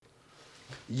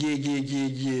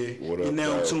Yeah. What up, You're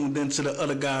now dog? tuned into the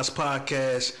Other Guys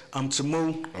podcast. I'm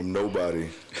Tamu. I'm nobody.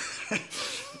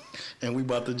 And we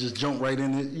about to just jump right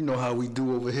in it. You know how we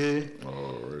do over here.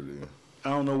 Already.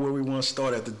 I don't know where we want to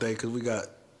start at today because we got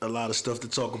a lot of stuff to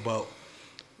talk about.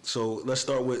 So let's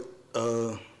start with,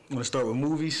 want to start with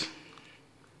movies?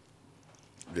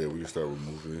 Yeah, we can start with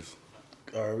movies.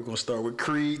 All right, we're going to start with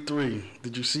Creed 3.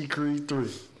 Did you see Creed 3?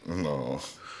 No.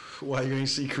 Why you ain't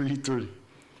see Creed 3?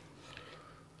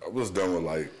 I was done with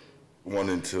like 1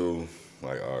 and 2.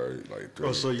 Like, alright, like 3.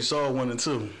 Oh, so you saw 1 and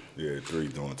 2? Yeah, 3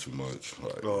 doing too much.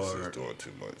 Like, it's just doing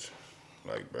too much.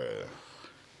 Like, bad.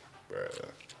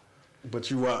 But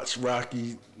you watched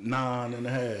Rocky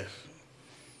 9.5.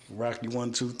 Rocky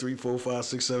 1, 2, 3, 4, 5,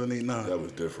 6, 7, 8, 9. That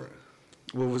was different.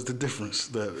 What was the difference?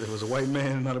 That it was a white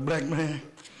man and not a black man?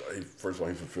 First of all,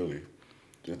 he's from Philly.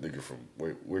 This nigga from,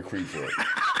 where Creed from?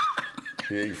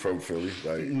 He ain't from Philly.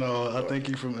 Like, No, I think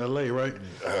he from L.A., right?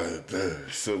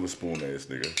 Silver spoon ass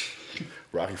nigga.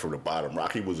 Rocky from the bottom.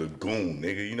 Rocky was a goon,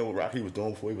 nigga. You know what Rocky was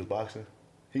doing before he was boxing?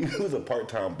 He was a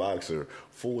part-time boxer,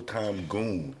 full-time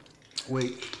goon.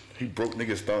 Wait. He broke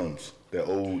niggas' thumbs that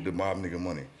owed the mob nigga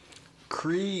money.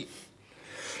 Creed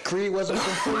wasn't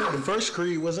from Philly? The first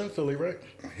Creed was in Philly, right?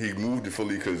 He moved to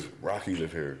Philly because Rocky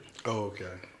lived here. Oh, okay.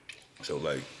 So,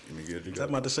 like, let me get you. I'm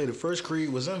about to say the first Creed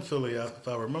was in Philly, if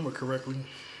I remember correctly.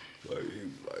 Like, he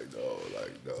no,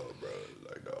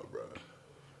 bro.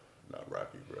 Not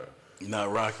Rocky, bro.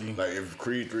 Not Rocky. Like, if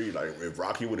Creed 3, like, if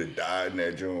Rocky would have died in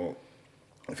that joint,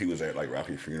 if he was at, like,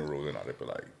 Rocky's funeral, then I'd have been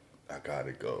like, I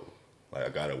gotta go. Like, I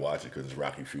gotta watch it because it's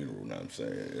Rocky's funeral, you know what I'm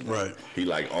saying? And right. He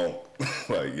like,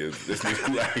 like, yeah, this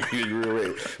nigga, like, he real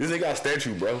red. This nigga got a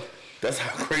statue, bro. That's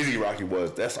how crazy Rocky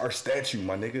was. That's our statue,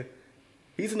 my nigga.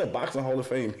 He's in the Boxing Hall of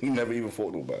Fame. He never even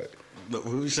fought nobody. Look,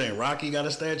 who you saying? Rocky got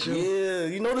a statue? Yeah,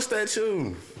 you know the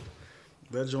statue.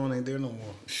 That joint ain't there no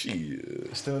more. Shit.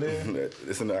 It's still there?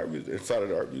 It's in the art museum. Inside of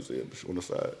the art museum, on the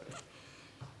side.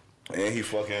 And he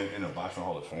fucking in the Boxing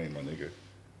Hall of Fame, my nigga.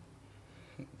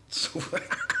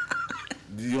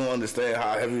 You don't understand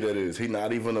how heavy that is. He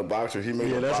not even a boxer. He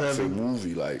made a boxing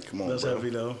movie. Like, come on, that's bro. Heavy,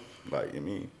 though. Like, you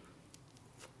mean?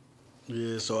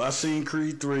 Yeah, so I seen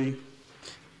Creed 3.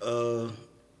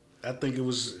 I think it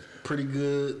was pretty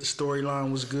good. The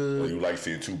storyline was good. Well, you like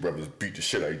seeing two brothers beat the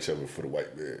shit out of each other for the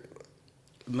white man.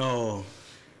 No.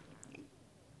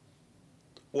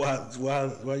 Why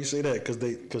you say that?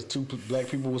 Because two black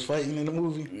people was fighting in the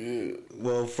movie? Yeah.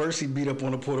 Well, first he beat up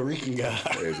on a Puerto Rican guy.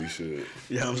 As he should.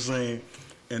 You know what I'm saying?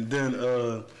 And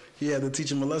then he had to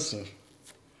teach him a lesson.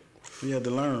 He had to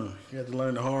learn. He had to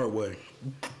learn the hard way.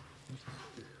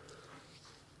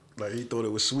 Like, he thought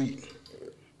it was sweet.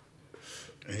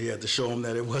 And he had to show him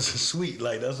that it wasn't sweet.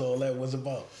 Like, that's all that was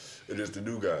about. It is the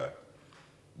new guy.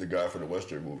 The guy from the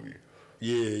Western movie.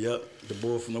 Yeah, the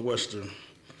boy from the Western.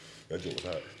 That joint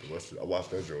was hot. The Western. I watched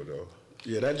that joint, though.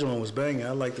 Yeah, that joint was banging.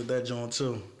 I liked that joint,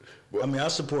 too. Well, I mean, I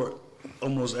support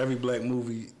almost every black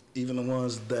movie, even the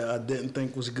ones that I didn't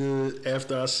think was good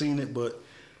after I seen it, but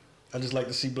I just like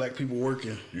to see black people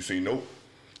working. You seen Nope?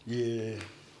 Yeah.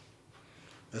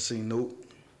 I seen Nope.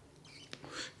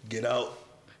 Get Out.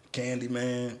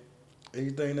 Candyman.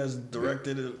 Everything that's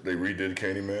directed. They redid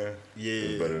Candyman? Yeah.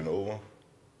 It was better than the old one?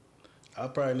 I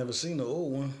probably never seen the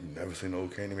old one. You never seen the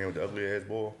old Candyman with the ugly ass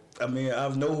boy? I mean, I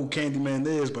know who Candyman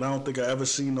is, but I don't think I ever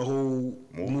seen the whole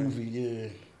movie. Yeah.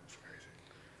 That's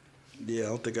crazy. Yeah, I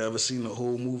don't think I ever seen the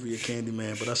whole movie of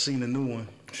Candyman, but I seen the new one.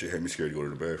 Shit had me scared to go to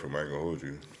the bathroom. I ain't gonna hold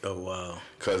you. Oh wow.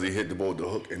 Cause he hit the boy with the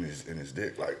hook in his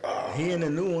dick. Like, He in the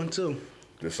new one too.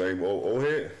 The same old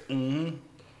head? Mm-hmm.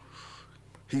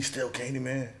 He's still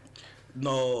Candyman?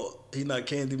 No, he not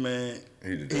Candyman.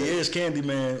 He is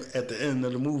Candyman at the end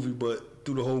of the movie, but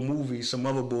through the whole movie, some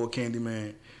other boy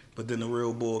Candyman. But then the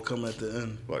real boy come at the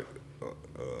end. Like,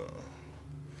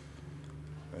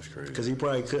 that's crazy. Because he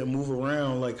probably couldn't move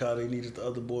around like how they needed the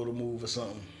other boy to move or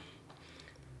something.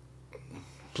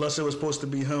 Plus, it was supposed to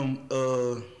be him,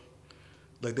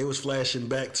 like they was flashing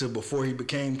back to before he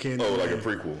became Candyman. Oh, like a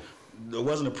prequel. It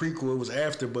wasn't a prequel, it was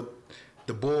after, but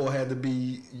the boy had to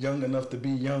be young enough to be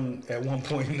young at one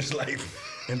point in his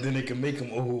life, and then they could make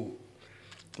him old.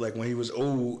 Like when he was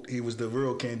old, he was the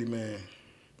real Candyman.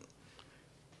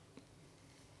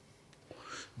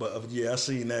 But yeah, I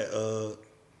seen that.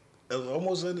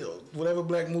 Almost whatever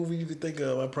black movie you could think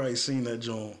of, I probably seen that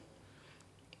joint.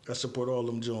 I support all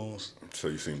them Jones. So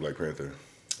you seen Black Panther?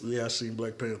 Yeah, I seen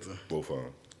Black Panther. Both of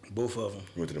them? Both of them.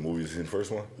 You went to the movies in the first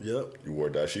one? Yep. You wore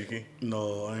dashiki?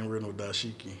 No, I ain't wearing no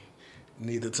dashiki.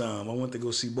 Neither time. I went to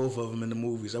go see both of them in the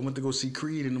movies. I went to go see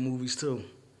Creed in the movies too.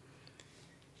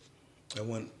 I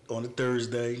went on a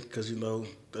Thursday because, you know,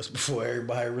 that's before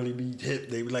everybody really be hip.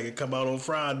 They be like, it come out on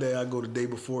Friday. I go the day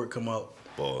before it come out.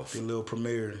 Boss. The little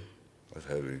premiere. That's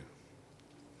heavy.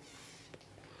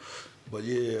 But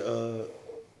yeah,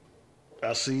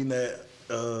 I seen that.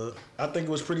 I think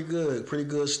it was pretty good. Pretty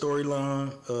good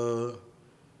storyline.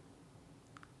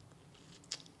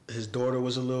 His daughter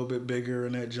was a little bit bigger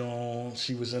in that joint.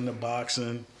 She was into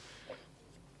boxing.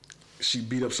 She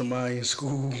beat up somebody in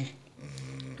school.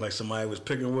 Like somebody was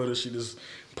picking with her. She just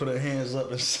put her hands up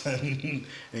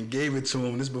and gave it to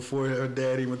him. This before her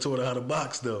dad even taught her how to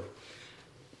box, though.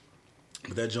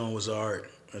 But that joint was alright.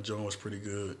 That joint was pretty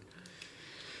good.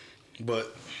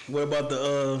 But what about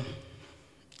the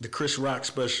Chris Rock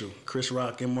special? Chris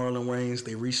Rock and Marlon Wayans,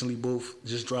 they recently both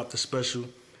just dropped a special.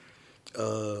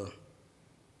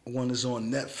 One is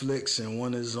on Netflix and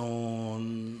one is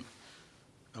on,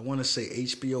 I want to say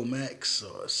HBO Max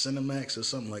or Cinemax or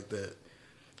something like that.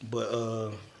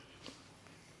 But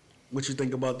what you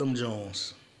think about them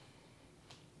Jones?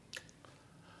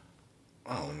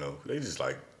 I don't know. They just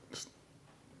like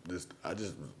I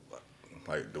just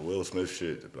like the Will Smith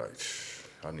shit. Like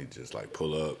I need to just like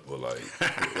pull up or like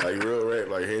real rap,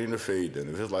 like heading the fade. Then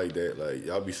if it's like that, like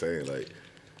y'all be saying like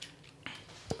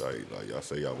y'all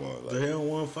say y'all want like they don't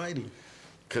want to fight him.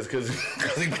 Cause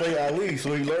he played Ali,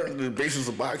 so he learned the basics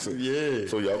of boxing. Yeah.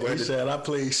 So y'all go ahead. He said I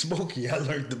played Smokey. I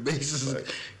learned the basics of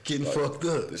getting fucked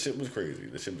up. The shit was crazy.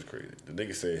 The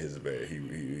nigga said his bad. He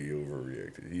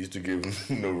overreacted. He used to give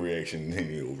no reaction, and then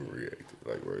he overreacted.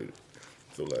 Like right.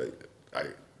 So like I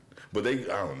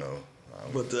don't know.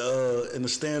 But in the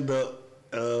stand up,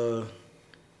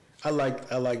 I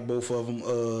like both of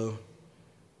them.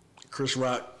 Chris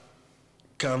Rock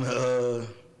kind of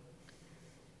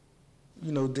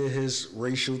did his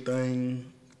racial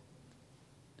thing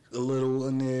a little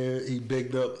in there. He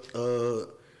bigged up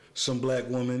some black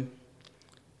woman,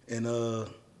 and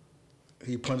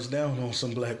he punched down on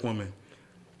some black woman.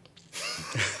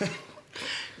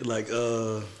 Like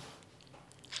Jada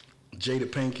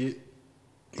Pinkett,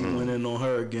 he went in on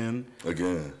her again.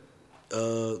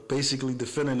 Basically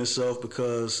defending himself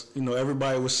because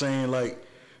everybody was saying like,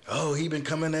 oh, he been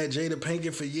coming at Jada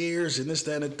Pinkett for years and this,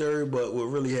 that, and the third. But what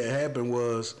really had happened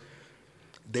was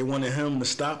they wanted him to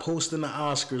stop hosting the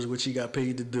Oscars, which he got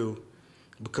paid to do,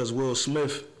 because Will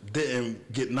Smith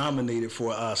didn't get nominated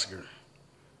for an Oscar.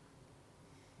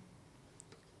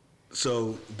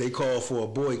 So they called for a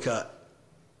boycott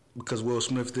because Will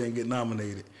Smith didn't get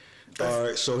nominated. All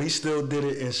right, so he still did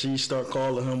it, and she started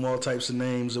calling him all types of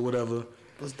names or whatever.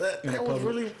 That was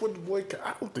really what the boycott?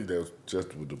 I don't think that was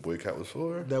just what the boycott was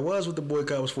for. That was what the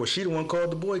boycott was for. She the one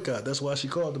called the boycott. That's why she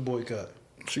called the boycott.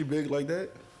 She big like that?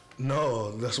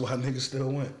 No, that's why niggas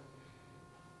still went.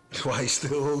 That's why he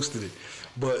still hosted it.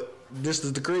 But this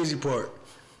is the crazy part.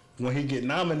 When he get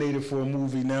nominated for a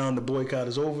movie now and the boycott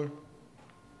is over.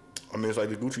 I mean, it's like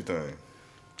the Gucci thing.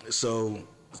 So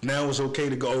now it's okay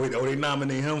to go. Oh, they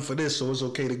nominate him for this, so it's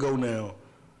okay to go now.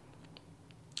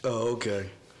 Oh, okay.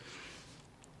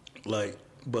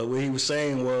 But what he was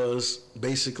saying was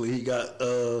basically he got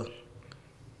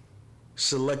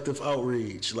selective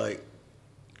outrage. Like,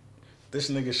 this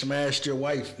nigga smashed your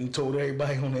wife and told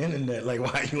everybody on the internet, like,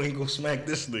 why you ain't gonna smack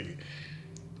this nigga?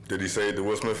 Did he say it to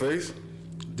Will Smith face?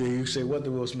 Did he say what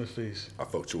to Will Smith face? I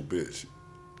fucked your bitch,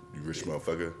 you rich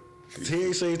motherfucker. He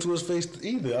ain't say it to his face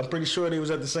either. I'm pretty sure they was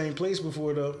at the same place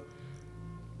before, though.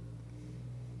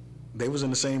 They was in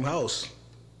the same house.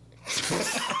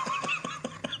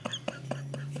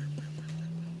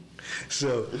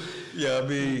 So, yeah, I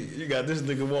mean, you got this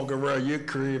nigga walking around your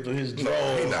crib with his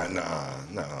drawers. Nah.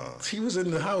 He was in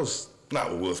the house.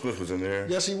 Not when Will Smith was in there.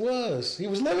 Yes, he was. He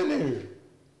was living there.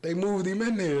 They moved him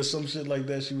in there or some shit like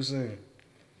that, she was saying.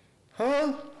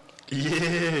 Huh?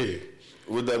 Yeah.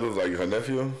 What that was, like her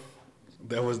nephew?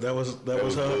 That was her. Will Smith. That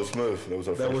was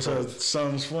her. That was her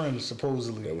son's friend,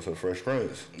 supposedly. That was her Fresh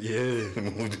Prince. Yeah.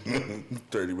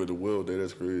 30 with the Will.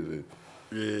 That's crazy.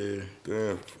 Yeah.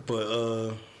 Damn.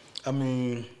 But I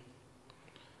mean.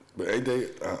 But ain't they?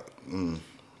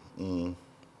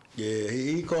 Yeah,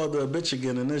 he called her a bitch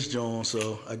again in this joint,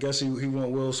 so I guess he want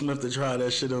Will Smith to try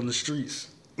that shit on the streets.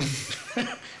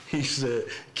 He said,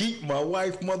 "Keep my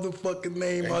wife motherfucking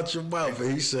name out your mouth."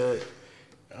 And he said,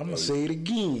 "I'm gonna say it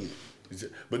again."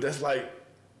 But that's like,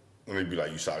 when they be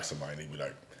like, you shock somebody, and they be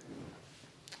like,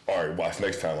 all right, watch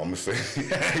next time. I'm gonna say,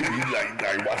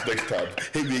 like, watch next time.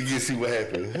 Hit me again, see what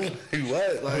happens.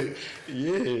 What? Like,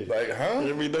 yeah. Like, huh?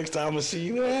 Every next time I see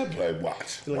you, what happens? Like,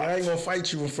 watch. I ain't gonna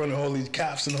fight you in front of all these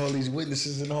cops and all these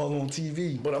witnesses and all on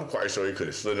TV. But I'm quite sure he could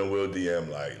have slid in Will DM,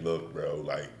 like, look, bro,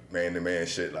 like, man-to-man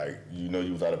shit. Like, you know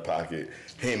you was out of pocket.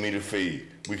 Hand me the fade.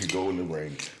 We could go in the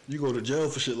ring. You go to jail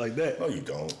for shit like that. No, you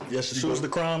don't. Yes, as soon as the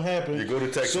crime happened. You go to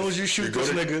Texas. As soon as you shoot this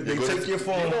nigga, they take your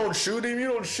phone. You don't shoot him.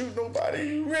 You don't shoot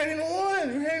nobody. You ran in the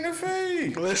one. You hang the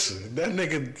fade. Listen, that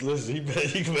nigga, he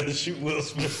better shoot Will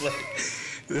Smith.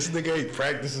 Like, this nigga ain't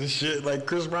practicing shit. Like,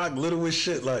 Chris Rock, little as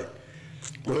shit. Like,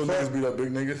 little niggas beat up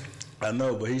big niggas. I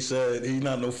know, but he said he's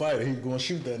not no fighter. He's gonna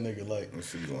shoot that nigga. Like,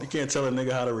 you can't tell a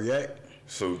nigga how to react.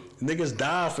 So niggas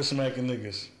die for smacking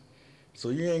niggas. So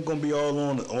you ain't gonna be all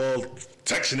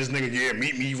texting this nigga. Yeah,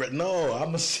 meet me. No,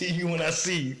 I'ma see you when I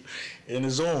see you in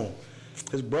his zone.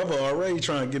 His brother already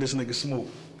trying to get this nigga smoke.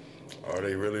 Are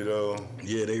they really though?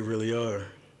 Yeah, they really are.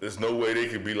 There's no way they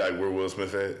could be like where Will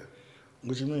Smith at.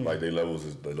 What you mean? Like the levels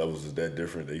is that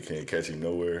different. They can't catch him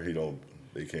nowhere.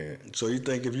 They can't. So you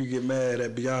think if you get mad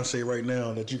at Beyonce right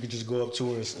now that you could just go up to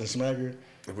her and smack her?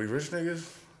 If we rich niggas?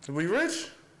 If we rich?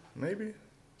 Maybe.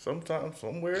 Sometime,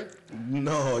 somewhere.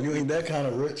 No, you ain't that kind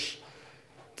of rich.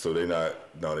 So they not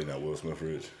Will Smith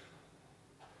rich.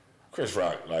 Chris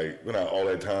Rock, like, we're not all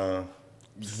that time.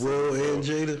 Will and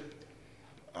Jada?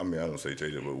 I mean, I don't say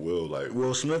Jada, but Will, like.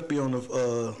 Will Smith be on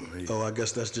the, I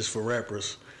guess that's just for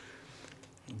rappers.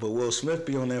 But Will Smith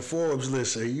be on that Forbes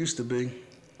list. He used to be.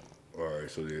 All right,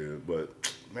 so yeah,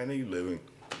 but, man, they all live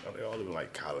in,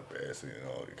 like, Calabasas and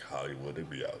all, like, Hollywood. They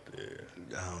be out there.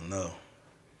 I don't know.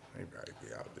 They probably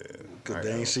be out there. Because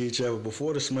they ain't see each other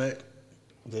before the smack.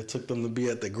 They took them to be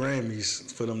at the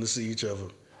Grammys for them to see each other.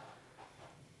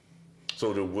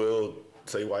 So did Will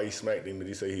say why he smacked him? Did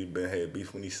he say he had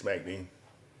beef when he smacked him?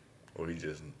 Or he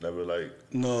just never like...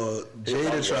 No,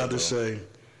 Jada tried to say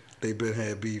they been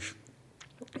had beef.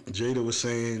 Jada was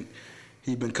saying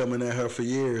he been coming at her for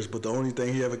years, but the only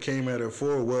thing he ever came at her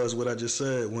for was what I just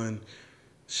said, when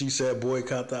she said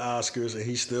boycott the Oscars and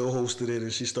he still hosted it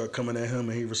and she started coming at him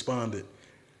and he responded.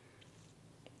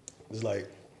 It's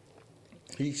like,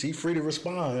 he free to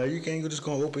respond. Like, you can't just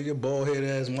gonna open your bald head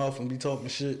ass mouth and be talking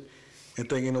shit and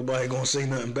thinking nobody gonna say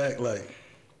nothing back. Like,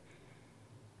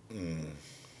 Damn.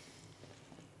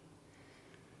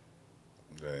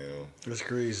 That's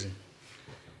crazy.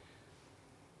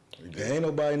 Ain't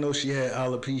nobody know she had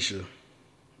alopecia,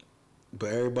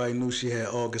 but everybody knew she had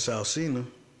August Alsina.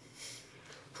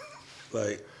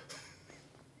 Like,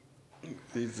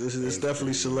 this is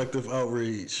definitely selective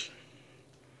outrage.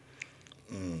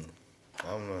 I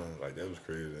don't know. Like, that was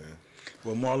crazy, man.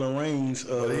 Well, Marlon Wayans...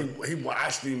 but he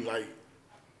watched him, like,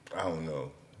 I don't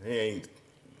know. He ain't...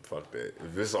 Fuck that.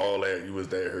 If it's all that, you was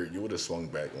that hurt, you would have swung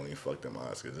back when he fucked them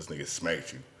Oscars. This nigga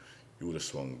smacked you. You would have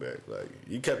swung back. Like,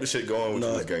 you kept the shit going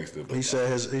with his gangster.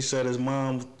 He said his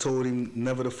mom told him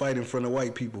never to fight in front of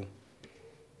white people.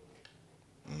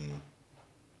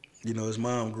 You know, his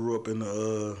mom grew up in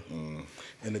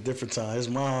a different time. His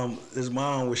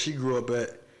mom, where she grew up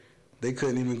at, they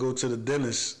couldn't even go to the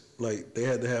dentist. Like, they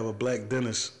had to have a black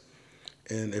dentist.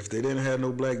 And if they didn't have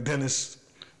no black dentist,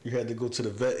 you had to go to the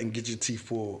vet and get your teeth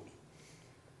pulled.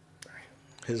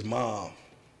 His mom.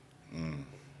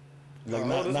 Like,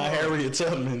 not Harriet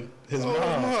Tubman. His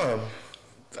mom.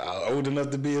 Old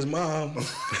enough to be his mom.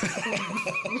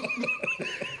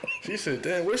 She said,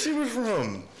 damn, where she was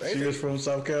from? She was from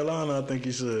South Carolina, I think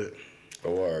he said.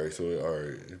 Oh, all right. So, all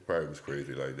right. It probably was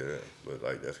crazy like that. But,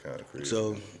 like, that's kind of crazy.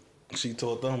 So, she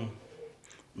taught them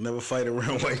never fight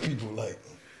around white people. Like,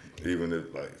 even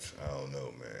if, like, I don't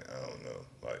know, man. I don't know.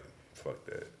 Like, fuck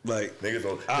that. Like, niggas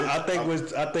don't. I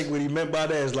think what he meant by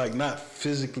that is, like, not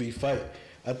physically fight.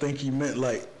 I think he meant,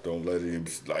 like, don't let him,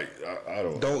 like, I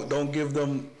don't. Don't give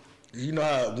them. You know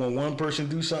how when one person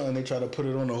do something, they try to put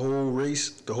it on the whole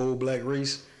race, the whole black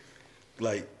race,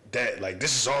 like that. Like,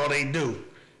 this is all they do,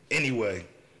 anyway.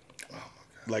 Oh my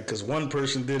God. Like, cause one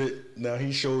person did it. Now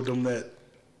he showed them that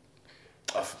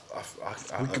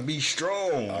we could be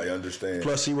strong. I understand.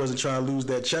 Plus, he wasn't trying to lose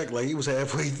that check. Like, he was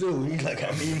halfway through. He's like,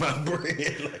 I need my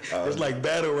bread. Like, it's like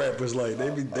battle rappers. Like, they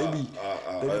be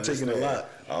taking a lot.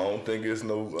 I don't think it's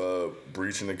no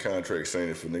breaching the contract saying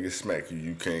if a nigga smack you,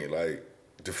 you can't, like,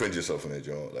 defend yourself in that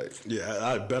joint. Like, yeah,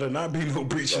 I better not be no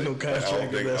breaching no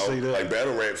contract. Say that. Like,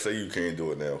 battle rap say you can't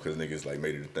do it now because niggas like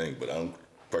made it a thing, but I'm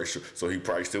pretty sure. So he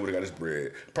probably still would have got his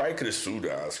bread. Probably could have sued the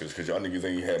Oscars because y'all niggas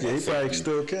ain't had. Yeah, he probably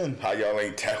still can. How y'all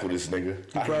ain't tackle this nigga?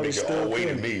 He probably still all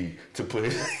waiting me to put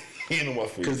his hand on my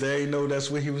face because they ain't know that's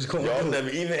what he was going. Y'all never,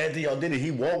 even after y'all did it, he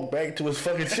walked back to his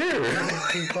fucking chair.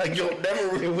 Like, y'all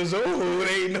never. It was over.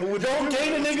 They ain't know what. Y'all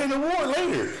gave the nigga an award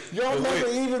later. Y'all never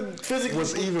even physically.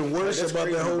 What's even worse about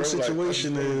that whole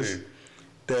situation is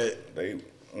that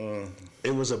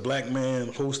it was a black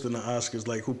man hosting the Oscars,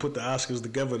 like, who put the Oscars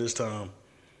together this time.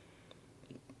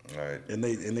 Right. And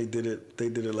they did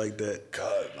it like that.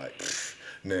 God, Like,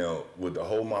 now, with the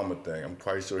whole mama thing, I'm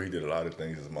quite sure he did a lot of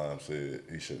things his mom said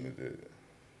he shouldn't have did.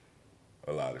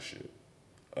 A lot of shit.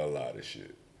 I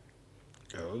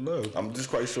don't know. I'm just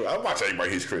quite sure. I watch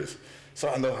everybody hits Chris. So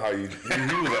I know how he was an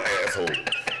asshole.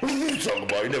 What are you talking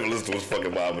about? He never listened to his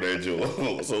fucking mom with that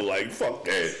joke. So, like, fuck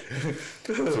that.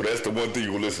 So that's the one thing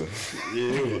you will listen.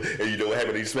 Yeah. And you know what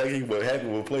happened? He smacking. What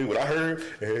happened? We'll play what I heard.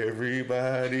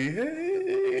 Everybody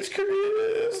hates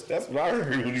Chris. That's what I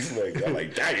heard when he smacked. I'm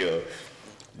like, damn.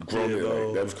 Like,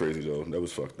 that was crazy, though. That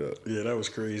was fucked up. Yeah, that was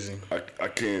crazy. I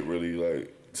can't really,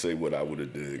 like, say what I would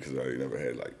have did because I ain't never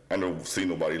had, like, I never seen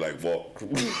nobody, like, walk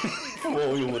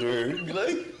over there. Be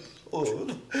like, oh,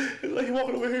 like he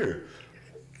walking over here.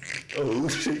 Oh,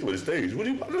 shit, with the stage. What are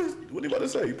you about to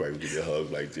say? He probably would give you a hug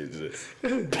like this.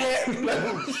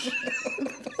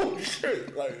 Oh,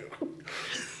 shit. Like,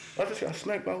 I just got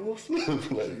snapped by Will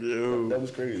Smith. Like, yo. That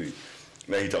was crazy.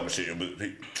 Now he talking shit, but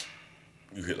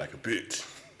you hit like a bitch.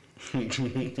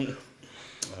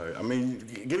 All right. I mean,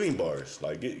 give him bars.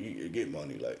 Like, get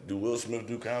money. Like, do Will Smith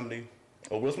do comedy?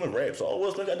 Oh, Will Smith raps. So all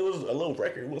Will Smith got to do is a little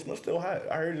record. Will Smith still hot.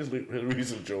 I heard his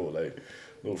recent show, like,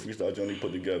 little freestyle joint he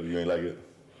put together. You ain't like it?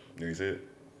 You ain't see it?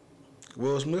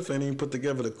 Will Smith ain't even put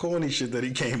together the corny shit that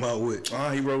he came out with.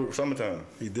 He wrote Summertime.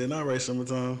 He did not write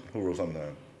Summertime. Who wrote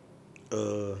Summertime?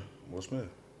 Will Smith.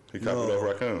 He copied off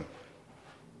Raccoon.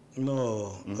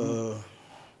 No. Mm-hmm.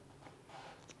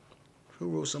 Who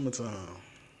wrote Summertime?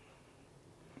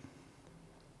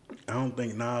 I don't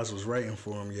think Nas was writing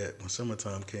for him yet when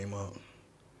Summertime came out.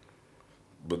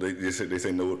 But they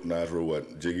say no. Nas wrote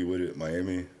what? Jiggy with it,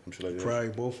 Miami, some shit like that. Probably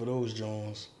both of those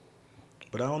Jones.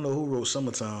 But I don't know who wrote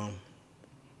Summertime.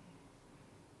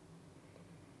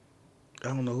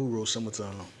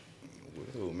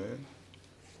 Well, man.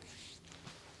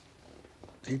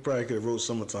 He probably could have wrote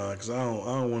Summertime because I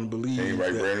don't want to believe. Can he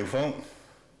write Brand New Funk?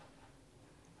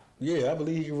 Yeah, I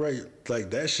believe he could write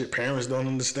like that shit. Parents don't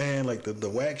understand, like the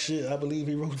whack shit. I believe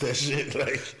he wrote that shit.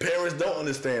 Like parents don't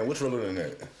understand. What's wrong with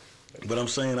that? But I'm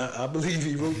saying I believe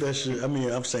he wrote that shit. I mean,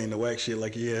 I'm saying the whack shit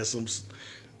like he had some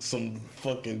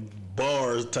fucking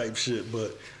bars type shit.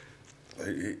 But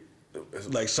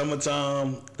like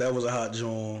Summertime, that was a hot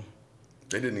joint.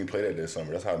 They didn't even play that this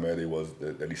summer. That's how mad they was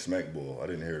that he smacked Bull. I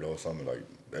didn't hear it all summer. Like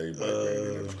everybody,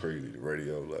 that was crazy. The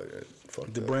radio, like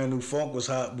fuck. The Brand New Funk was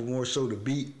hot, but more so the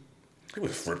beat. He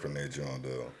was flipping that joint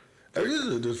though. He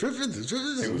was fucking that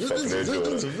joint.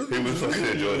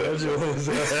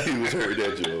 He was hurting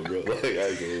that joint, bro. Like, I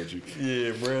ain't going with you.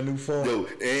 Yeah, Brand New Funk. Yo,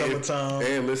 Summertime.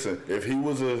 And listen, if he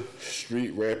was a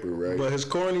street rapper, right? But his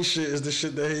corny shit is the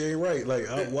shit that he ain't write. Like,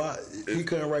 why he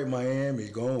couldn't write Miami,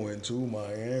 going to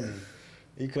Miami.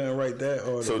 He couldn't write that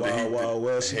or the Wild Wild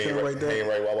West. He couldn't write that. He ain't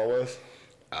write Wild Wild West?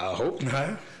 I hope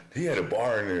not. He had a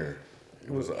bar in there.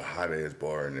 It was a hot ass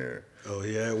bar in there. Oh,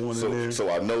 he had one in there. So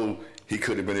I know he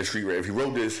could have been a street rapper. If he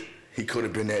wrote this, he could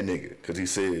have been that nigga. Because he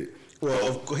said...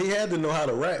 Well, he had to know how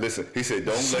to rap. Listen, he said,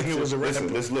 don't let your...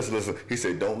 Listen. He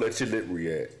said, don't let your lip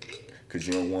react. Because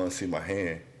you don't want to see my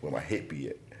hand where my hip be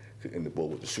at. And the boy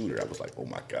was the shooter. I was like, oh,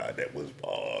 my God, that was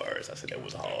bars. I said, that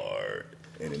was hard.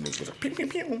 And then it was like, pew, pew,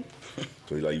 pew.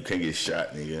 So he's like, you can't get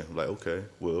shot, nigga. I'm like, okay,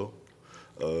 well,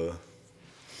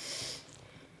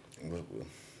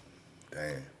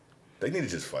 damn. They need to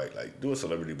just fight. Like, do a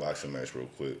celebrity boxing match real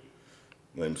quick.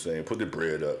 You know what I'm saying? Put the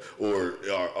bread up. Or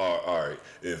all right,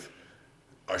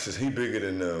 since he bigger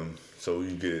than them, so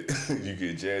you get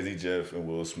Jazzy Jeff and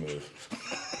Will Smith.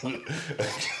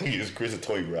 It's Chris and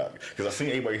Tony Rock. Because I seen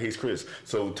everybody hates Chris.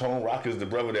 So Tony Rock is the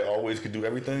brother that always could do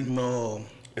everything? No.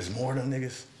 It's more than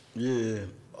niggas? Yeah.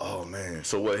 Oh, man.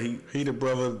 So what, he the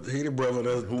brother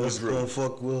that's gonna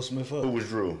fuck Will Smith up. Who was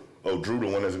Drew? Oh, Drew the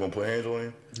one that's gonna put hands on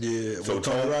him? Yeah, so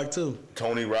Tony Rock too.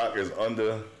 Tony Rock is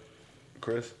under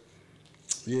Chris?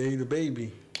 Yeah, he the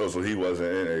baby. Oh, so he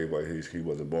wasn't in everybody. He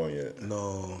wasn't born yet?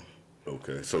 No.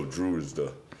 Okay, so Drew is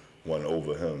the one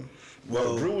over him.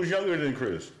 Well, Drew was younger than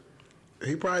Chris.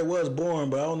 He probably was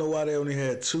born, but I don't know why they only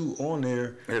had two on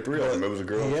there. They had three of them. It was a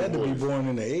girl. He had to be born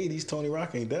in the 80s. Tony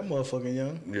Rock ain't that motherfucking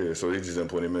young. Yeah, so he just didn't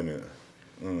put him in there.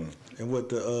 And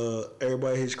what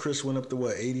everybody hates Chris went up to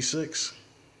what, 86?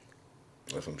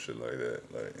 Or some shit like that.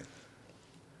 Like,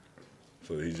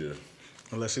 so he just...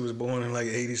 Unless he was born in like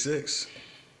 86.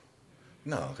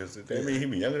 No, because that mean he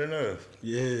be younger than us.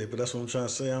 Yeah, but that's what I'm trying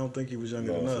to say. I don't think he was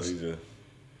younger than us. He just...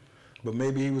 But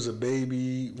maybe he was a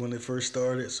baby when it first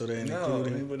started, so they didn't include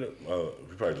him.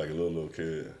 He probably like a little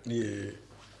kid. Yeah.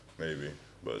 Maybe.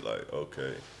 But like,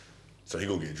 okay. So he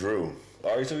gonna get Drew.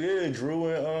 All right, so yeah, Drew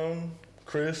and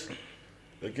Chris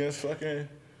against fucking, you know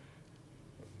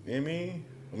what I mean?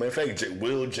 Matter of fact,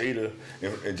 Will, Jada,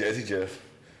 and Jazzy Jeff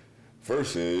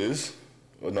versus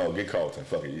Well, no, get Carlton.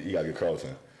 Fuck it. You gotta get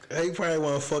Carlton. He probably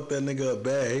want to fuck that nigga up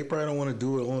bad. He probably don't want to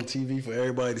do it on TV for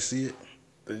everybody to see it.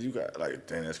 You got like,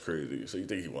 damn, that's crazy. So you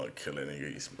think he want to kill that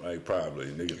nigga? He's like, probably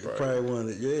niggas He probably want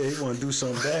to. Yeah, he want to do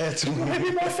something bad to him. He hit me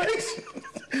in my face.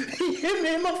 He hit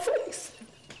me in my face.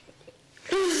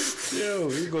 Yo,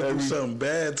 he gonna do something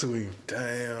bad to him.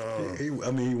 Damn. He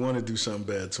want to do something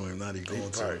bad to him. Not he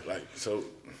going to. Like so.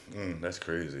 That's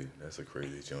crazy. That's a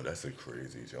crazy joint. That's a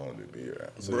crazy joint to be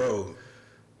around. So, bro,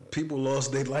 people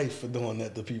lost their life for doing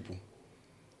that to people.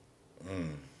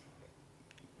 Man,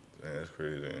 that's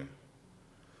crazy.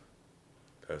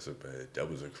 That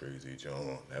was a crazy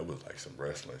joint. That was like some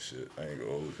wrestling shit. I ain't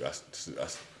gonna hold you. That's the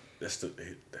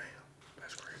damn.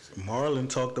 That's crazy. Marlon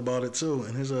talked about it too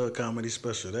in his comedy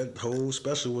special. That whole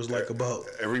special was like about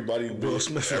everybody. Will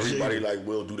Smith. Everybody like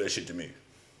Will do that shit to me.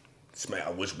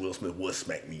 I wish Will Smith would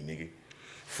smack me, nigga.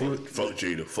 Fuck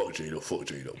Jada.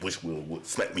 Wish Will would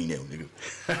smack me now, nigga.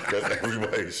 That's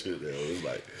everybody's shit. Though. It's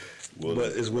like, but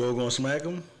is Will gonna smack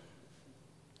him?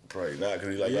 Probably not, cause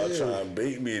he's like, y'all trying to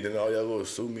bait me, and then all y'all gonna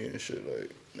sue me and shit.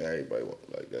 Like, now everybody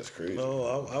want, like, that's crazy.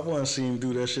 No, I want to see him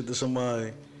do that shit to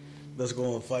somebody that's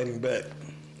going to fight him back.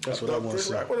 That's what I want to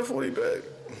see. Chris Rock would have fought him back.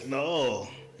 No.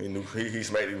 He knew he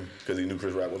smacked him because he knew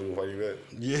Chris Rock wasn't gonna fight him back.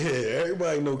 Yeah,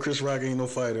 everybody know Chris Rock ain't no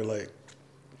fighter. Like,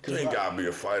 you ain't gotta be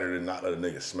a fighter to not let a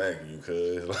nigga smack you,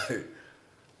 cause like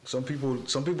some people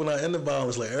not into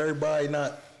violence. Like everybody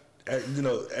not.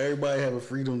 Everybody have a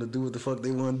freedom to do what the fuck they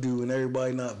want to do, and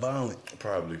everybody not violent.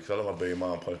 Probably, because I let my baby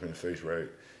mom punch me in the face, right?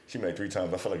 She made 3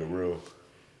 times. I felt like a real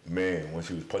man when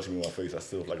she was punching me in my face. I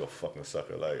still feel like a fucking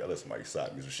sucker. Like, I let somebody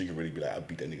sock me, so she could really be like, I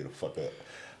beat that nigga the fuck up.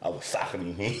 I was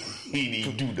socking him. He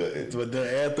didn't do nothing. But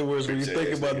then afterwards, when you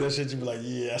think about that shit, you be like,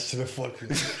 yeah, I should have fucking.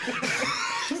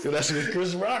 Yo, that's what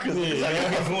Chris Rock is. Like,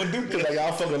 I'm going to do because like,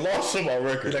 I fucking lost him on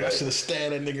record. Like, I should have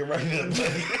stabbed that nigga right up.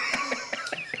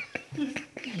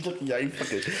 Yeah, he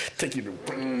fucking take you to.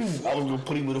 I was gonna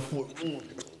put him with a foot.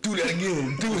 Do that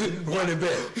again. Do it. Run it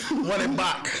back. Run it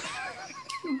back.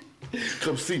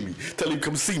 Come see me. Tell him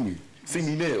come see me. See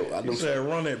me now. I know. You said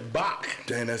run it back.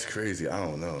 Damn, that's crazy. I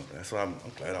don't know. That's why I'm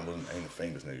glad I ain't a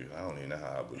famous nigga. I don't even know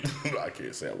how I would. I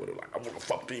can't say I would have. Like, I want to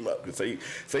fuck him up. Cause say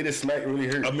this smack really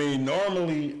hurt. I mean,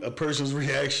 normally a person's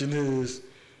reaction is,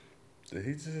 did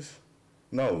he just?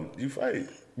 No, you fight.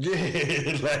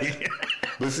 Yeah, like.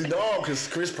 But see, no, because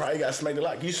Chris probably got smacked a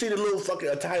lot. You see the little fucking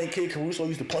Italian kid Caruso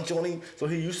used to punch on him, so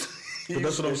he used to. But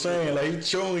that's what I'm saying. Like, he's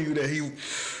showing you that he.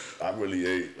 I really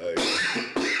ate. Like,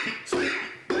 so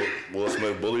Will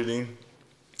Smith bullied him?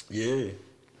 Yeah,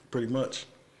 pretty much.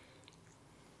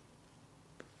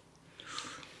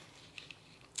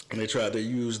 And they tried to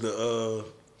use the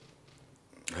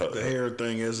hair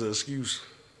thing as an excuse.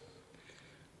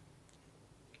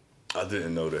 I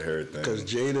didn't know the hair thing. Because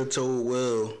Jada told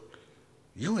Will,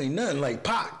 you ain't nothing like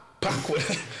Pac. Pac would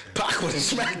have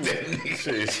smacked that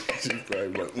nigga. She probably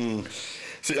like,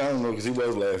 See, I don't know, because he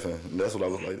was laughing. That's what I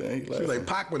was like, dang, he laughing. She was like,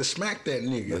 Pac would have smacked that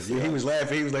nigga. Yeah, he was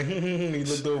laughing. He was like, he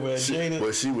looked over at Jada.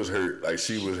 But she was hurt. Like,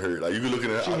 she was hurt. Like, you could look at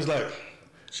her. She was like,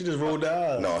 she just rolled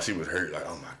her eyes. No, she was hurt. Like,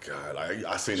 oh my God. Like,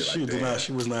 I seen it like that.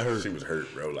 She was not hurt. She was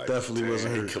hurt, bro. Like, definitely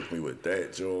wasn't hurt. He killed me with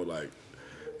that, Joe. Like,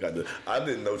 I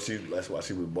didn't know that's why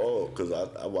she was bald, because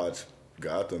I watched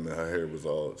Gotham and her hair was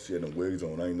all, she had them wigs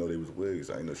on. I didn't know they was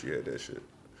wigs. I didn't know she had that shit.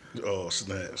 Oh,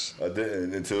 snaps. I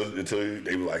didn't until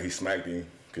they were like, he smacked him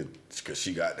because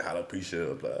she got the alopecia.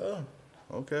 I was like, oh,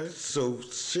 okay. So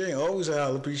she ain't always had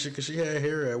alopecia because she had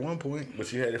hair at one point. But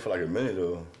she had it for like a minute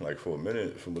though. Like for a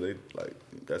minute. From what they, like,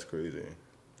 that's crazy.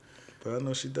 But I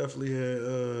know she definitely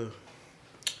had,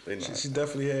 she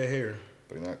definitely had hair.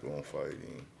 They're not going to fight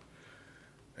him.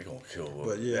 They gonna kill Will.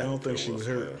 But yeah, I don't think she was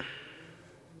hurt.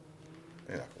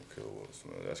 They're not gonna kill Will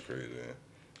Smith. That's crazy.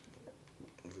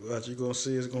 What you gonna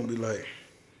see? It's gonna be like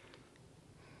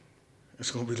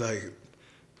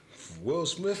Will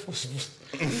Smith was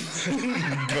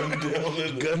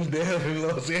gunned down in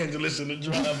Los Angeles in the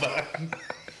drive-by.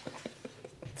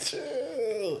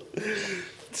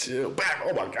 Chill. Back.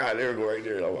 Oh my God, there we go right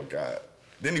there. Oh my God.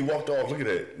 Then he walked off. Look at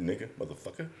that, nigga,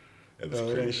 motherfucker. That was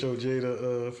crazy. They ain't show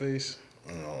Jada face.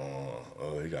 No,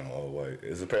 he got on all white.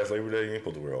 Is it past Labor Day? You ain't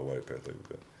supposed to wear all white past Labor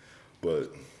Day.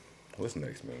 But what's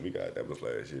next, man? That was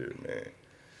last year, man.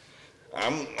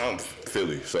 I'm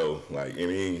Philly, so like, I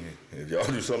mean, if y'all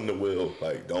do something that will,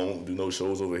 like, don't do no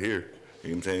shows over here.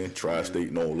 You know what I'm saying?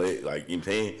 Tri-state, no let, like, you know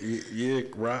what I'm saying? Yeah,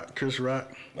 Chris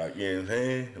Rock. Like, you know what I'm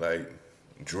saying? Like,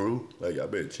 Drew, like, y'all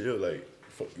better chill. Like,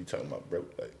 fuck you talking about, bro?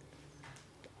 Like,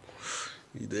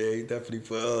 he definitely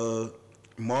for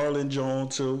Marlon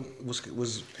Jones too was basically.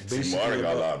 See, Marlon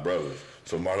got a lot of brothers,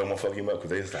 so Marlon won't fuck him up because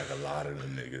there's like a lot of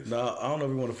them niggas. Nah, I don't know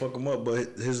if you want to fuck him up, but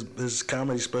his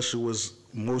comedy special was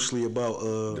mostly about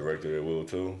Director at Will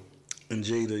too. And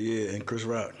Jada, yeah, and Chris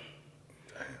Rock.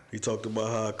 Damn. He talked about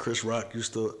how Chris Rock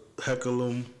used to heckle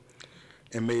him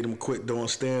and made him quit doing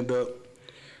stand up.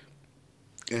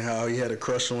 And how he had a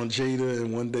crush on Jada,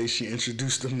 and one day she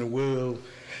introduced him to Will.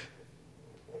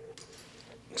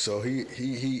 So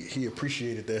he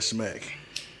appreciated that smack.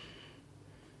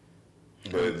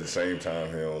 But at the same time,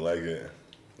 he don't like it.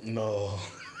 No.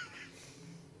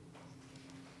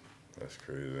 That's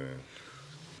crazy.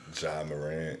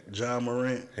 Morant.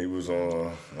 Morant. He was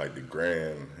on like the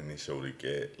Gram, and he showed the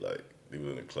Gat. Like he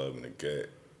was in the club in the Gat.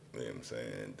 You know what I'm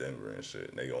saying? Denver and shit.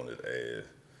 And they on his ass.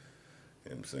 You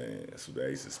know what I'm saying? So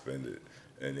they suspended,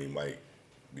 and they might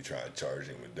be trying to charge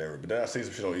him with Denver. But then I see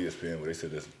some shit on ESPN where they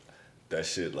said that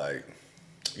shit like,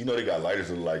 you know, they got lighters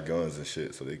that look like guns and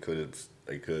shit, so they could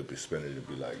be spending it and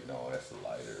be like, no, that's a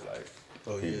lighter.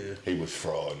 Like, he was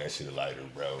fraud and that shit a lighter,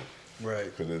 bro. Right.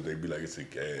 Because they'd be like, it's a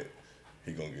Gat.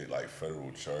 He gonna get like federal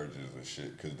charges and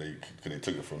shit because they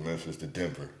took it from Memphis to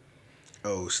Denver.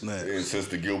 Oh snap! And since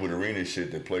the Gilbert Arena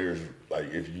shit, the players like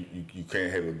if you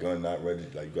can't have a gun not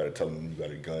registered, like you gotta tell them you got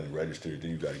a gun registered,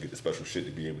 then you gotta get the special shit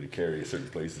to be able to carry at certain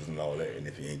places and all that. And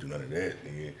if you ain't do none of that,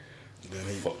 then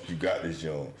fuck, you got this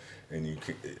joint, and you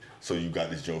got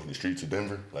this joint from the streets of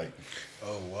Denver, like.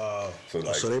 Oh wow!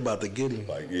 So they about to get him.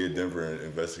 Like Denver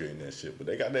investigating that shit, but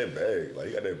they got that bag, like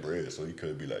he got that bread, so he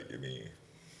could be like, I mean.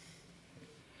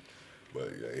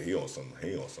 But yeah, he on some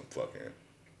fucking.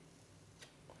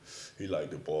 He like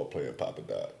the ball player Papa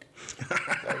Doc. Like you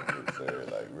know what I'm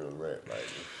saying, like real rap. Like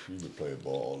you could play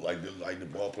ball. Like the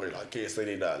ball player. I can't say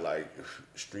they not like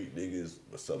street niggas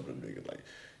or some of them niggas. Like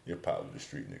your pop was the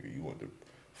street nigga. You went to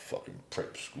fucking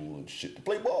prep school and shit to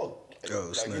play ball.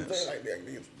 Oh, snaps. Like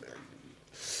niggas,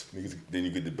 then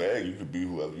you get the bag, you could be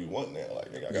whoever you want now.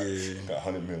 Like nigga, I got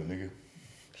 100 mil, nigga.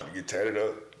 So you get tatted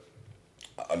up.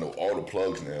 I know all the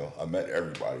plugs now. I met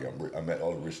everybody. I met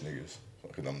all the rich niggas.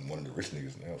 Because I'm one of the rich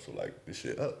niggas now. So like this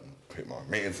shit up. Hit my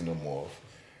mans and them off.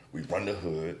 We run the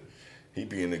hood. He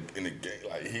be in the gang,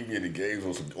 like he be in the games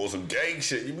on some gang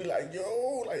shit. You be like,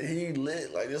 yo, like he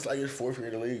lit. Like it's like his fourth year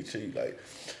in the league. Cheat. Like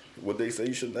what they say,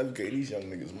 you should never give these young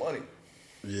niggas money.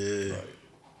 Yeah. Like,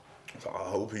 so I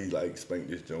hope he like spanked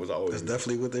this joint. That's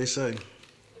definitely what they say.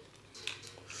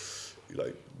 He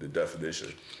like the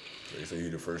definition. They say he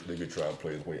the first nigga trying to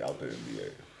play his way out the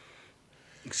NBA.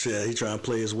 Yeah, he trying to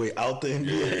play his way out the NBA.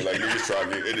 Yeah, like niggas trying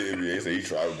to get in the NBA. Say he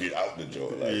trying to get out the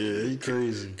joint. Like, yeah, he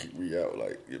crazy. Keep me out,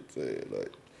 like you know what I'm saying,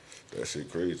 like that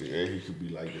shit crazy. And he could be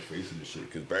like the face of the shit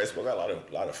because basketball got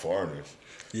a lot of foreigners.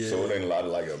 Yeah. So it ain't a lot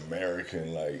of like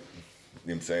American, like you know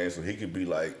what I'm saying. So he could be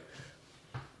like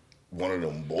one of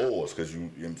them balls because you know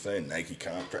what I'm saying. Nike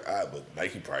contract, but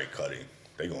Nike probably cut him.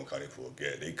 They gonna cut him for a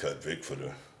gap. They cut Vic for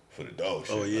the dog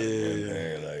shit. Oh yeah, like,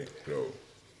 man, like yo.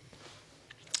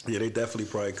 Yeah, they definitely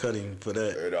probably cut him for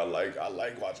that. And I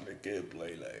like watching the kid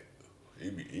play. Like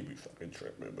he be fucking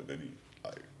tripping, but then he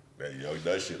like that young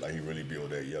Dutch shit. Like he really be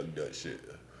on that young Dutch shit.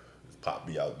 Just pop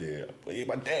me out there. Like, hey,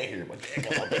 my dad here. My dad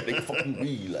got my back. They can fucking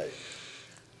me. Like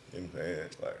you know what I'm saying?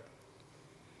 Like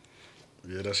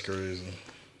yeah, that's crazy.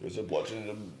 Just watching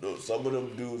them. Some of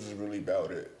them dudes is really about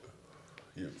it.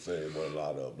 You know what I'm saying? But a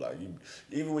lot of like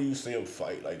even when you see them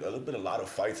fight, like there's been a lot of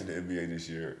fights in the NBA this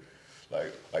year.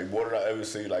 Like more than I ever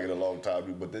seen like in a long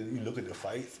time. But then you look at the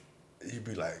fights, you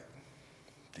be like,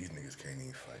 these niggas can't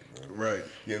even fight, bro. Right.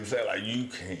 You know what I'm saying? Like you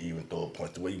can't even throw a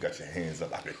punch. The way you got your hands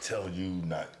up, I could tell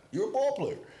you're a ball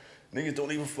player. Niggas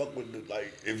don't even fuck with the,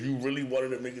 like, if you really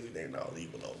wanted them niggas, they not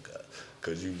leave alone,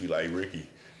 cause you be like Ricky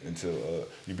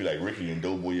you be like Ricky and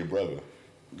Doughboy your brother.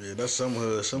 Yeah, that's some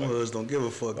hoods. Some hoods don't give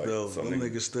a fuck like though. Some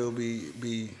niggas still be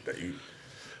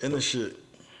in the shit.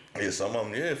 Yeah, some of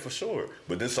them, yeah, for sure.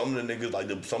 But then some of the niggas, like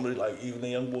even the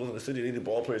young boys in the city, the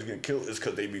ball players get killed. It's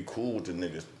because they be cool with the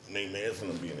niggas. They mans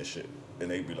and them be in the shit. And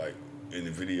they be like, in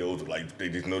the videos, like, they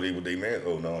just know they with they man.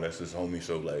 Oh, no, that's his homie,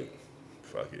 so, like,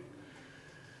 fuck it.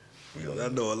 I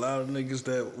know a lot of niggas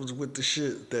that was with the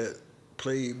shit that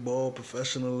played ball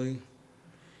professionally.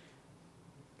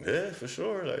 Yeah, for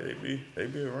sure. Like, they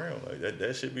be around. Like,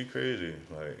 that shit be crazy.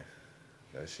 Like,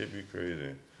 that shit be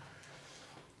crazy.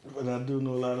 But I do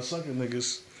know a lot of sucker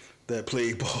niggas that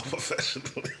play ball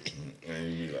professionally.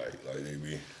 And you be like they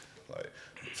be like,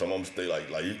 some of them stay like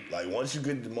once you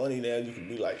get the money now, you can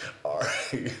be like, all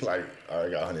right, like I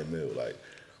already got 100 mil. Like,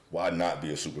 why not be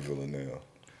a supervillain now?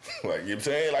 Like, you know what I'm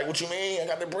saying? Like, what you mean? I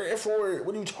got the bread for it.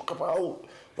 What are you talking about?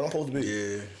 What I'm supposed to be?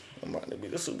 Yeah. I'm about to be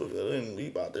the super villain. We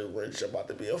about to rich. I'm about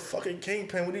to be a fucking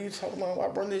kingpin. What are you talking about? Why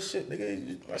run this shit,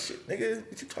 nigga? My shit, nigga.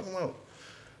 What you talking about?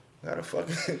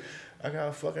 I got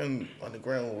a fucking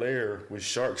underground lair with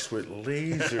sharks with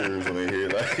lasers on their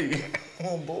head. Like,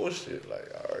 on bullshit.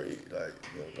 Like, alright, like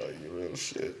you real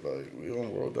shit. Like, we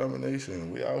on world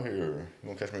domination. We out here. You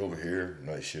gonna catch me over here?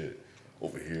 Nut shit.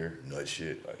 Over here, nut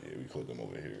shit. Like, yeah, we caught them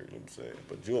over here. You know what I'm saying?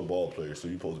 But you're a ball player, so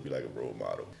you're supposed to be like a role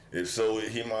model. So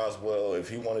he might as well, if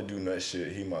he want to do nut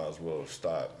shit, he might as well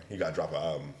stop. He got to drop an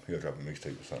album. He got to drop a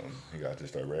mixtape or something. He got to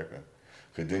just start rapping.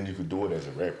 Because then you could do it as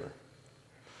a rapper.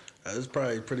 It's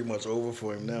probably pretty much over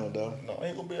for him now, though. No, I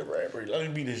ain't going to be a rapper. Let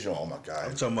me be this young. Oh, my God.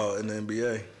 I'm talking about in the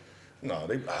NBA. No,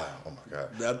 oh, my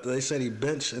God. They said he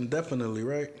benched indefinitely,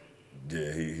 right?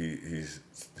 Yeah,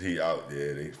 he out.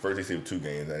 Yeah, first they said 2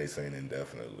 games, now they saying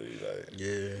indefinitely. Like,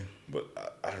 yeah, but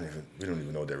we don't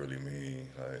even know what that really mean.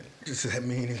 Like, just that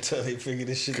mean until they figure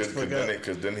this shit the fuck out.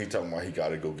 Because then he talking about he got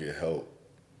to go get help.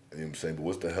 You know what I'm saying? But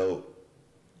what's the help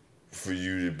for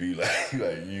you to be like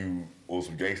you on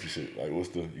some gangster shit? Like, you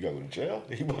got to go to jail?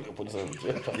 He about to put himself in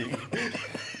jail.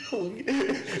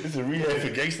 It's a rehab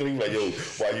for gangster. He's like, yo,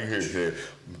 why you here? Yeah,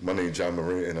 my name's John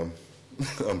Morant, and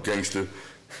I'm gangster.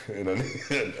 And I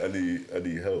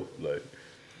need help. Like,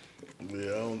 yeah,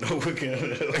 I don't know what kind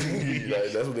of help.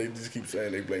 Like, that's what they just keep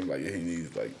saying. They blame like, yeah, he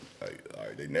needs like all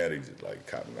right, they now they just like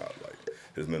copping out like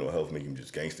his mental health make him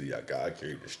just gangster. Yeah, I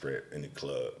carried the strap in the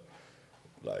club.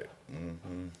 Like,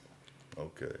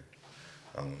 okay,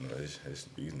 I don't know. These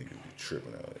niggas be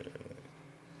tripping out here.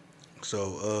 Like.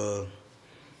 So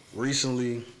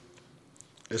recently,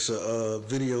 it's a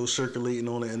video circulating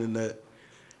on the internet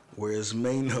where it's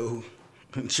Maino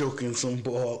joking some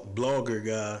blogger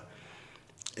guy,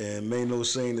 and Maino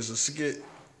saying it's a skit,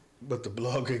 but the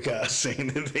blogger guy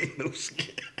saying it ain't no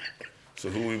skit. So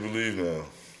who we believe now?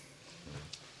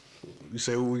 You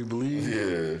say who we believe?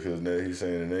 Yeah, because now he's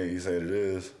saying it ain't. He's saying it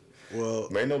is. Well,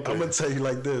 Maino, I'm gonna tell you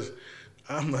like this: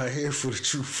 I'm not here for the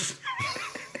truth.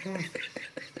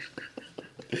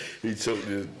 He choked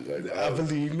this. Like, I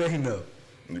believe Maino.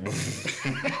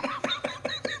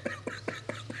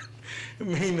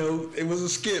 Maino, it was a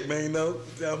skit, Maino.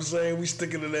 I'm saying we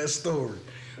sticking to that story.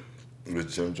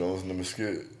 With Jim Jones and the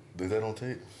skit, did that on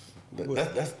tape? That's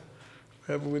what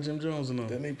happened with Jim Jones and all?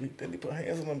 Then he put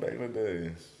hands on them back in the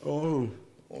day. Oh, who?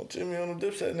 On Jimmy on the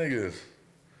Dipset niggas.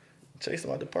 Chased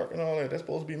them out the park and all that. That's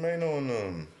supposed to be Maino and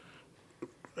them.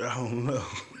 I don't know.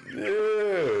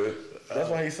 Yeah. That's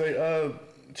why he say,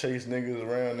 chase niggas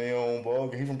around their own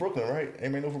ball. He from Brooklyn, right?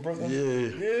 Ain't Maino from Brooklyn?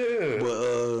 Yeah. Yeah.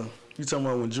 But, you talking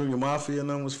about when Junior Mafia and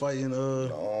them was fighting?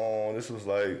 No, this was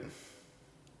like.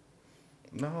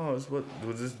 No, it's what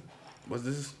was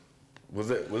this? Was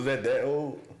that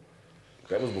old?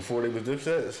 That was before they was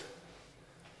Dipsets.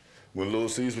 When Lil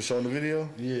C's was showing the video.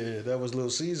 Yeah, that was Lil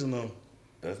C's and them.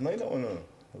 That's Maino and them.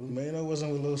 Maino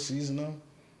wasn't with Lil C's and them.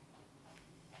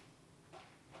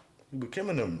 He with Kim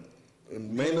and them.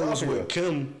 Maino was with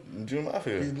Kim. Junior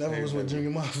Mafia. He never was with Junior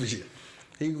Mafia.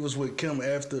 He was with Kim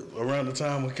around the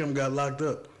time when Kim got locked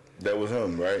up. That was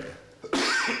him, right?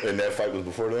 And that fight was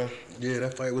before that? Yeah,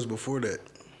 that fight was before that.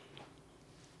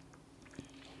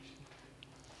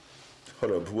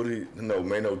 Hold up,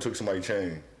 Maino took somebody's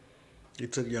chain. He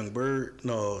took Young Bird.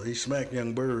 No, he smacked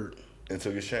Young Bird. And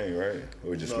took his chain, right?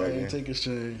 Or just smacked him? No, he didn't take his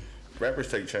chain. Rappers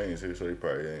take chains here, so they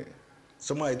probably ain't.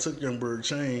 Somebody took Young Bird's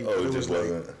chain. Oh, it just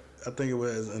wasn't. I think it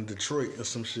was in Detroit or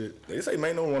some shit. They say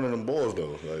Maino one of them boys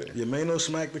though. Like, yeah, Maino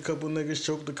smacked a couple niggas,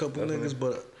 choked a couple niggas,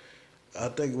 but I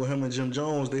think with him and Jim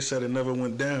Jones, they said it never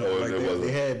went down. Oh, like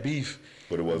they had beef,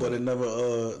 but it wasn't. But it never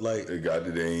it got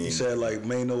to the end. He said like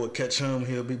Maino would catch him,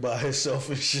 he'll be by himself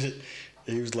and shit.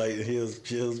 He was like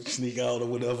he'll sneak out or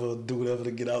whatever, do whatever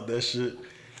to get out that shit.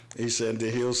 He said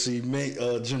that he'll see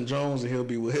Jim Jones and he'll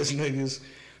be with his niggas,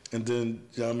 and then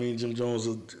Jim Jones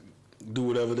will do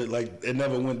whatever that it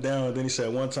never went down. And then he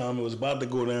said one time it was about to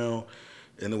go down,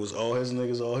 and it was all his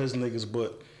niggas,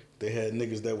 but they had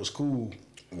niggas that was cool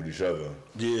with each other.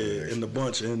 Yeah, in the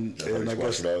bunch, and I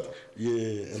guess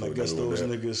and so I guess those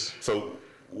niggas. So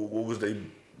what was they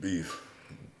beef?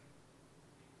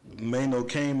 Maino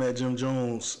came at Jim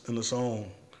Jones in the song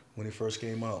when he first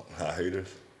came out. Hot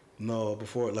Haters? No,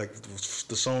 before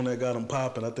the song that got him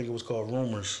popping. I think it was called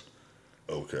Rumors.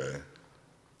 Okay.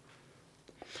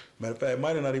 Matter of fact, it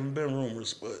might have not even been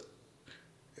Rumors, but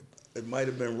it might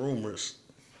have been Rumors.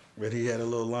 But he had a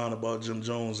little line about Jim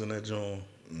Jones in that joint.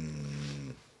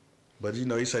 Mm. But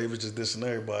he said he was just dissing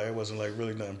everybody. It wasn't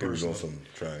really nothing personal. He was on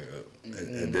some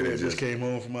and then he just came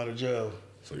home from out of jail.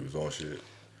 So he was on shit.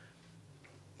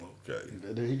 Okay.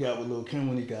 That he got with Lil' Kim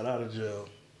when he got out of jail.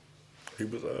 He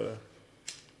was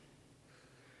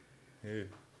yeah.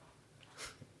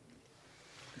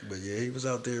 But yeah, he was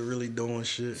out there really doing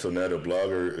shit. So now the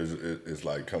blogger is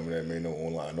like coming at Maino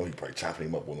online. I know he probably chopping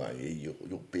him up online. Hey, yo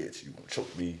bitch, you gonna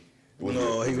choke me?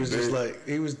 No, he was just like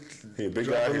he was he a big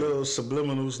dropping guy. Little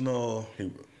subliminals. No,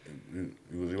 he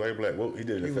was white black. Well, he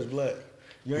did. He was black.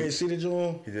 You ain't see the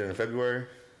joint? He did it in February.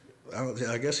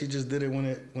 I guess he just did it when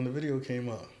the video came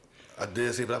out. I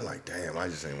did see, but I'm like, damn, I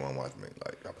just ain't want to watch me.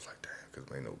 Like I was like, damn, because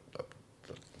Maino.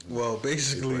 Well,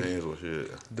 basically,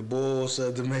 the boy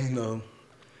said to Maino.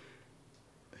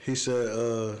 He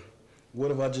said, what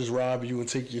if I just rob you and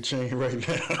take your chain right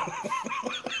now?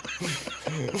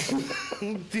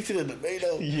 He said the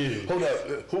Maino? Yeah. Hold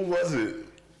up. Who was it?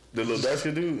 The little Dutch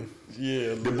dude?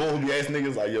 Yeah. The boy who be asking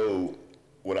niggas like, yo,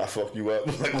 would I fuck you up?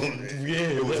 Like, yeah.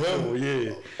 It was him?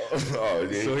 Yeah. Oh,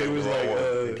 yeah. So he was like,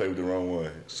 he played with the wrong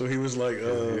one. So he was like,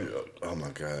 oh my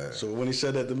God. So when he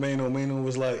said that to Maino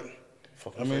was like,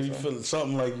 I mean, you feeling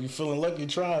something like you feeling lucky,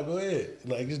 try, go ahead.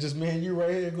 Like, it's just me and you right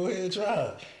here, go ahead and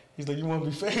try. He's like, you want to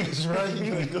be famous, right?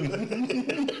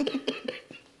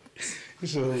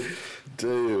 So,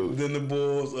 damn. Then the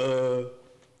boys,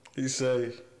 he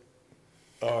say,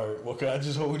 all right, well, can I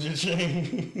just hold your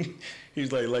chain?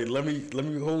 He's like, let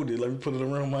me hold it, let me put it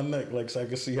around my neck, like, so I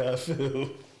can see how I feel.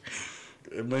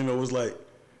 And Maino was like,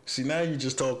 see, now you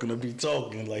just talking to be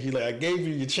talking. Like, he like, I gave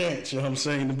you your chance, you know what I'm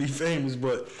saying, to be famous,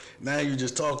 but now you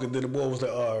just talking. Then the boy was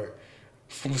like, all right,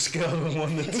 from a scale of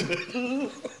 1 to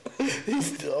 2.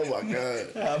 He's still, oh my God.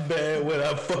 How bad would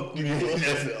I fuck you? I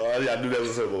knew that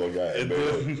was him, oh my God.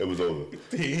 It was over.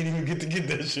 He didn't even get to get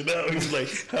that shit out. He was like,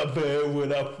 how bad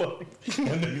would I fuck you?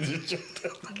 That nigga just choked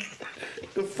out.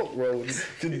 The fuck wrong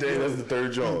with you? Today, that's the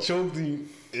third joke. He choked him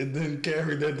and then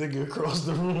carried that nigga across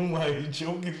the room while he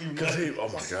choking him. Oh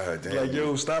my God, damn. Like,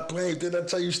 yo, stop playing. Did I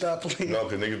tell you stop playing? No,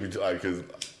 because niggas be like, because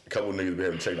a couple niggas be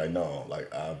having to check, like, no,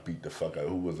 like, I beat the fuck out.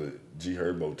 Who was it? G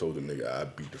Herbo told the nigga, I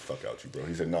beat the fuck out you, bro.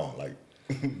 He said, no, like,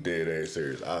 dead ass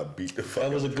serious. I beat the fuck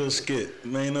out you. That was a good skit.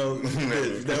 Man,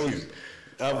 that was,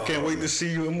 I can't wait to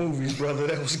see you in movies, brother.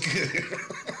 That was good.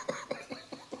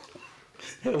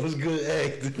 That was good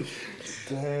acting.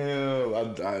 Damn,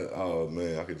 oh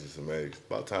man, I could just imagine. It's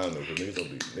about time though, because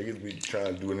niggas be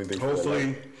trying to do anything.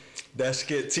 Hopefully, that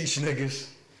skit teach niggas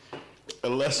a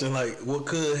lesson like what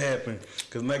could happen.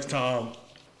 Because next time,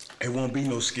 it won't be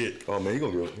no skit. Oh man, he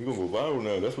gonna go viral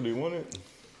now. That's what he wanted.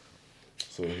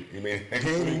 So he made. He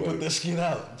didn't even put that skit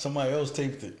out. Somebody else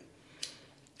taped it.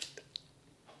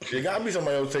 It gotta be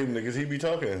somebody else taping it because he be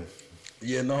talking.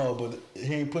 Yeah, no, but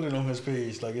he ain't put it on his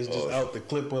page. Like, it's just out the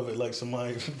clip of it, like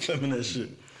somebody filming that shit.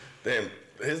 Damn,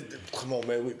 come on,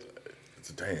 man. It's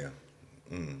a damn.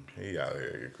 He out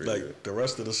here crazy. Like, the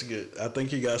rest of the skit, I think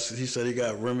he said he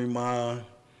got Remy Ma,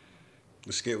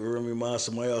 the skit with Remy Ma,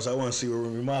 somebody else. I want to see what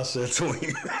Remy Ma said to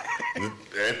him.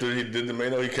 After he did the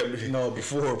Maino, he kept... No,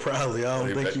 before, probably. I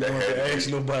don't think he wanted to ask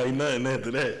nobody nothing after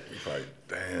that. He probably,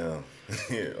 damn.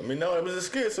 Yeah, I mean, no, it was a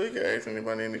skit, so he could ask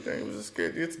anybody anything. It was a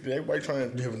skit. Everybody trying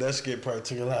to... Yeah, but that skit probably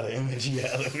took a lot of energy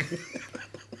out of it.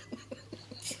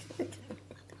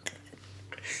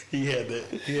 He had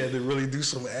to really do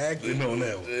some acting on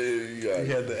that one. He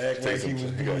had to act like he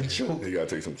was being choked. He got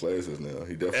to take some classes now.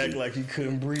 He definitely... Act like he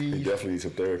couldn't breathe. He definitely needs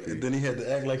some therapy. And then he had to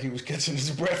act like he was catching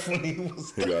his breath when he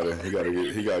was... He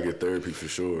gotta get therapy for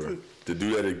sure. To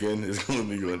do that again, it's going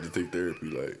to take therapy.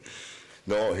 Like,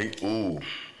 no, he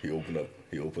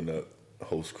opened up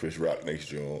host Chris Rock next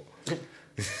joint. You know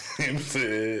what I'm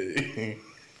saying?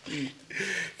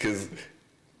 Because,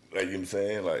 like, you know what I'm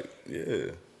saying? Like,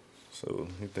 yeah. So,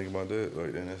 you think about that?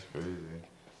 Like, then that's crazy.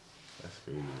 That's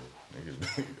crazy.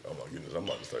 Niggas, oh my goodness, I'm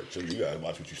about to start chilling. You gotta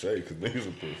watch what you say, because niggas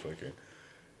will put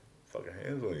fucking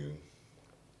hands on you.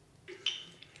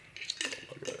 Oh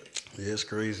my God. Yeah, it's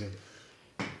crazy.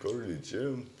 Go to the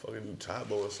gym, fucking do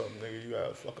Taebo or something, nigga. You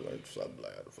gotta fucking like something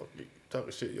like how the fuck you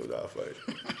talking shit, yo, die fight.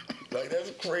 Like,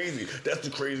 that's crazy. That's the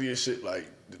craziest shit, like,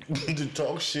 to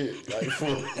talk shit, like, for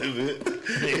a living.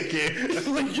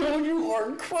 Like, yo, you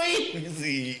are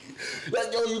crazy.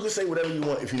 Like, yo, you can say whatever you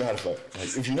want if you know how to fight.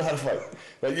 Like, if you know how to fight.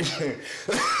 Like,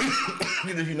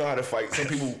 even if you know how to fight, some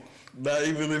people... Not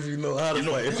even if you know how to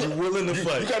fight. If you're willing to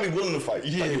fight. You gotta be willing to fight.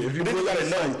 Yeah, like, if you're willing to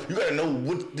fight. You gotta know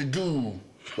what to do.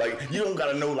 Like, you don't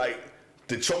gotta know, like,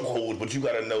 the chokehold, but you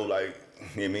gotta know, like,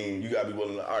 you know what I mean? You gotta be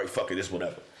willing to, all right, fuck it, it's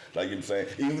whatever. Like, you know what I'm saying?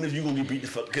 Even if you gonna get beat the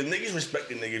fuck, because niggas respect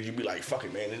the niggas, you be like, fuck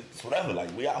it, man, it's whatever.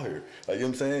 Like, we out here. Like, you know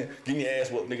what I'm saying? Give your ass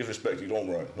whooped, niggas respect you, don't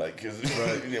run. Like, cause,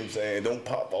 right. You know what I'm saying? Don't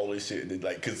pop all this shit.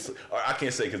 Like, cause, I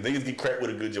can't say, cause niggas get cracked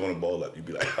with a good joint and ball up. You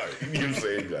be like, all right, you know what I'm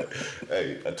saying? Like,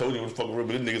 hey, I told you it was fucking real,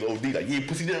 but this niggas OD. Like, yeah,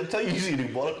 pussy, didn't tell you see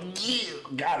nigga ball up. Yeah,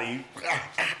 got him.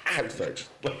 I start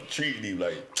like, treating him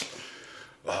like,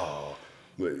 oh,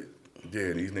 but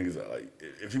yeah, these niggas are like,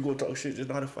 if you go talk shit, just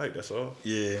know how to fight. That's all.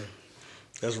 Yeah,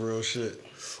 that's real shit.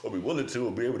 Or be willing to,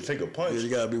 or be able to take a punch. Yeah, you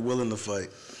gotta be willing to fight.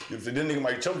 If the nigga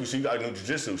might choke you, so you gotta know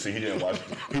jujitsu. See, he didn't watch.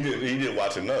 he didn't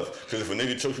watch enough. Because if a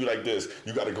nigga chokes you like this,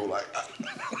 you gotta go like.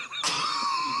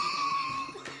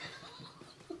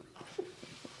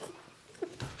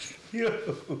 Yo,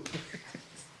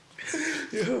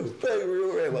 like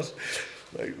real rap.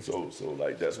 Like so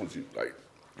like that's what you like.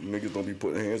 Niggas don't be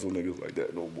putting hands on niggas like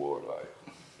that no more. Like.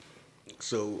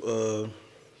 So,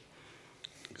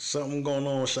 something going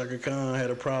on with Shaka Khan had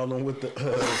a problem with the.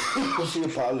 She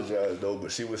apologized though,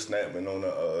 but she was snapping on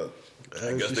the.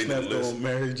 I guess they snapped on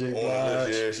Mary J.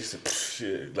 Blige. Yeah, she said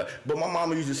shit. Like, but my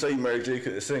mama used to say Mary J.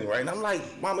 couldn't sing, right? And I'm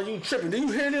like, Mama, you tripping? Did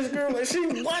you hear this girl? Like,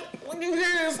 she what? When you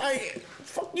hear this, like,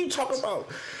 fuck you talking about?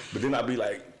 But then I'd be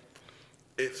like,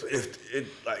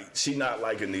 like she not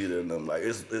liking neither of them. Like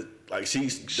it's like she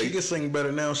can sing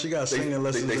better now. She got singing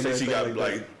lessons. They say she got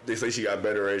like they say she got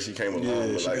better as she came along. Yeah,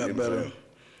 but she like, got better.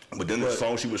 But then the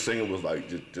song she was singing was like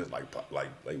just like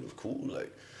it was cool.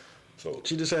 Like so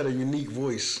she just had a unique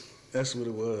voice. That's what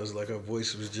it was. Like her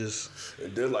voice was just.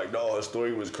 And then like no, her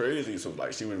story was crazy. So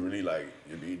like she was really like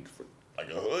like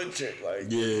a hood chick. Like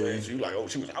yeah, she was like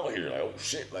she was out here like oh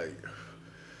shit like.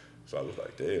 So I was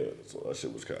like, damn. So that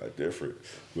shit was kind of different.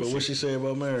 But what she say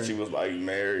about Mary? She was like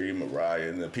Mary, Mariah,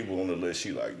 and the people on the list.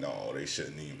 She like, no, they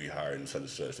shouldn't even be hired and such and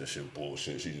such. That shit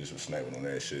bullshit. She just was snapping on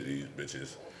that shit. These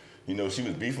bitches, you know, she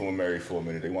was beefing with Mary for a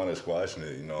minute. They wanted squashing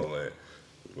it, you know, like,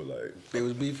 but like they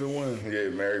was beefing one. Yeah,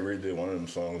 Mary redid one of them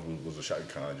songs was a Shaka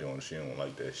Khan joint. She don't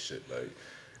like that shit. Like,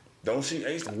 don't she?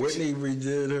 Whitney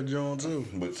redid her joint too.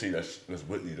 But see, that's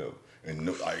Whitney though, and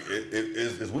no, like,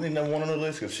 is Whitney number one on the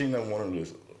list? Cause she number one on the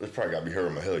list. It's probably gotta be her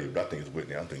and Mahalia, but I think it's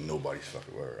Whitney. I don't think nobody's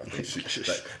fucking with her. I think she,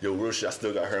 like, yo, real shit. I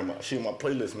still got her in my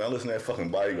playlist, man. I listen to that fucking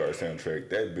Bodyguard soundtrack.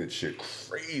 That bitch shit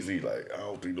crazy. Like, I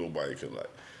don't think nobody could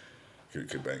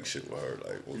bang shit with her.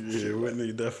 Like, yeah, shit, Whitney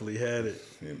like, definitely had it.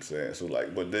 You know what I'm saying? So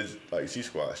like, but this, like, she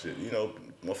squashed it. You know,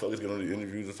 motherfuckers get on the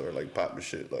interviews and start like popping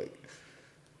shit. Like,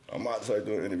 I'm out start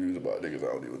doing interviews about niggas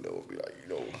I don't even know. Be like,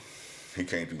 you know, he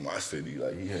came through my city.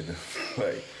 Like, he had to,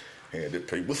 like. Had to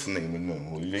pay. What's the name of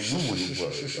them? They knew what it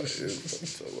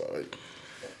was.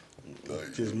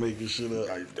 Like, just making shit up.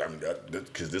 I mean,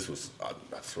 because this was. I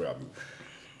swear,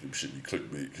 it should be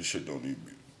clickbait. Cause shit don't need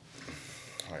to be.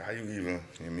 Like, how you even?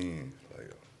 I mean,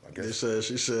 like, I guess.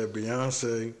 She said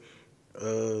Beyonce.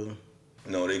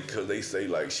 No, cause they say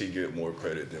like she get more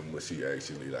credit than what she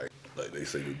actually like. Like they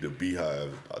say the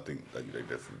Beehive. I think like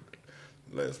that's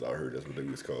last I heard. That's what they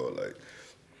was called. Like.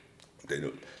 They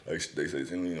don't, like they say she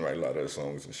didn't write a lot of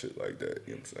songs and shit like that,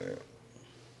 you know what I'm saying?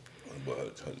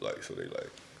 But her, like so they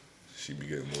like she be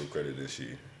getting more credit than she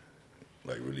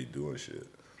like really doing shit.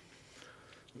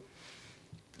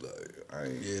 Like I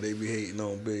ain't. Yeah, they be hating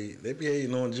on B. They be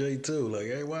hating on Jay too. Like,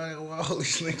 hey, why all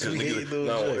these niggas be hating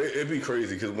on Jay? It'd be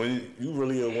crazy because when you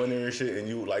really a winner and shit, and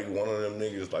you like one of them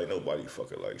niggas, like nobody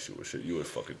fucking likes you or shit. You a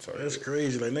fucking target. That's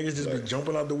crazy. Like niggas just be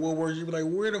jumping out the woodwork. You be like,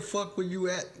 where the fuck were you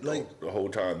at? Like the whole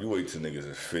time. You wait till niggas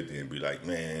is 50 and be like,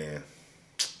 man,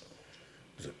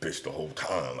 was a bitch the whole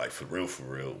time. Like for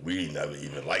real. We never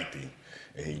even liked him,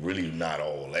 and he really not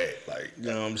all that. Like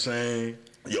you know what I'm saying.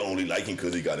 You only like him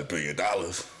because he got $1 billion.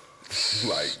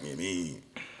 Like, you mean,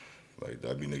 like,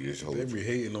 that be niggas. They be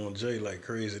hating on Jay like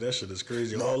crazy. That shit is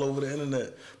crazy all over the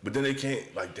internet. But then they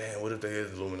can't, like, damn, what if they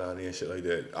is Illuminati and shit like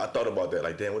that? I thought about that.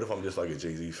 Like, damn, what if I'm just like a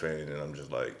Jay-Z fan and I'm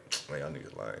just like, man, y'all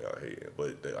niggas lying, y'all hating.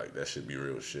 But they, like, that should be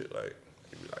real shit. Like,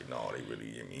 they be like, no, they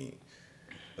really, you mean.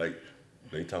 Like,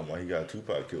 they talking about he got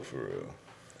Tupac killed for real.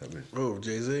 Oh,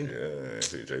 Jay-Z? Yeah,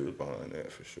 Jay was behind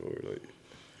that for sure. Like,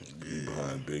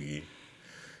 behind Biggie.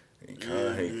 He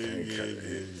kind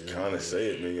of say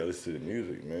it, man. You listen to the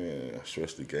music, man. I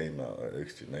stretch the game out, I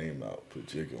X your name out, put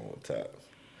Jigga on top.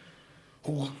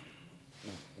 Who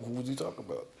was he talking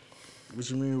about? What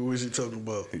you mean, what was he talking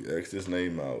about? He X'd his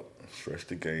name out, stretched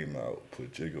the game out,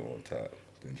 put Jigga on top,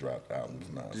 then dropped albums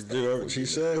nonstop. She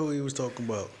said who he was talking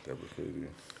about. That was crazy.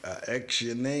 I X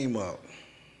your name out.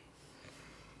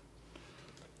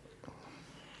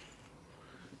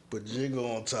 Put Jigga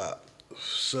on top.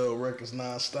 Sell records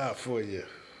nonstop for you.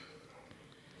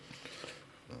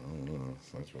 I don't know.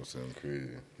 That's what sound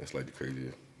crazy. That's like the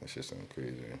craziest. That shit sound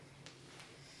crazy.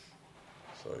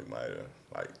 So he might have,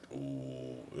 like,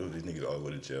 ooh, these niggas all go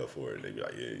to jail for it. They be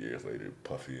like, yeah, years later,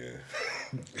 Puffy and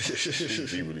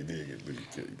he really did get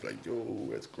Biggie killed. He be like, yo,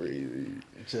 that's crazy. You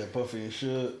said Puffy and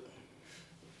Suge.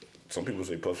 Some people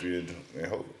say Puffy and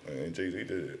Hope and Jay-Z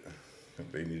did it.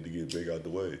 They needed to get Big out the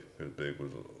way because Big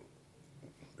was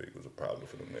a problem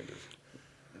for them niggas.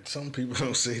 Some people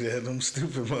don't say that. Them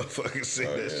stupid motherfuckers say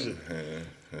that shit. Man.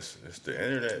 It's the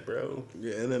internet, bro.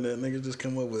 Yeah, internet niggas just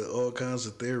come up with all kinds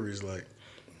of theories. Like,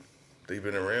 they've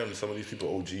been around, and some of these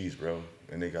people OGs, bro.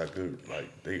 And they got good,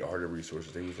 like, they are the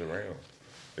resources. They was around.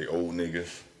 They old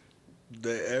niggas.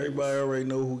 Everybody already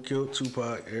know who killed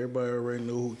Tupac. Everybody already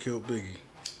know who killed Biggie.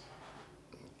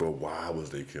 But why was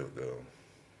they killed, though?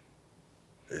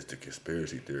 It's the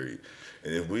conspiracy theory.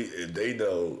 And if they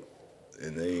know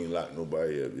and they ain't locked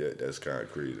nobody up yet, that's kind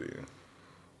of crazy.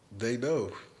 They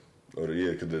know. Oh,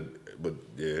 yeah, the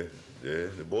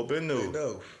boy been knew. They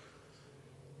know.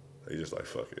 They just like,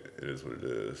 fuck it. It is what it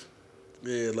is.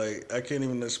 Yeah, like, I can't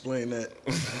even explain that.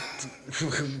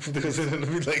 Because it'll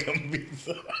be like, I'm being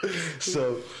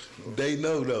so, they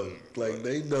know, though. Like,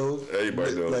 they know.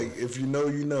 Everybody know. Like, if you know,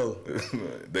 you know.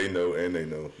 They know and they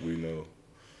know. We know.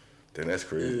 Then that's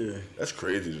crazy. Yeah. That's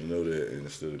crazy to know that and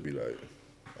still to be like,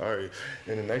 all right.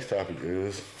 And the next topic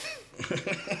is...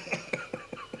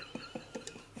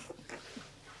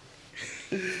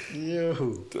 Yo.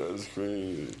 That's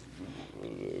crazy.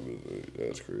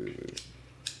 That's crazy.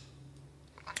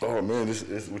 Oh man, this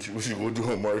is what you gonna do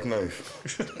on March 9th?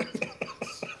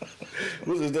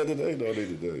 Is that today? No, they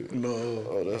today. No.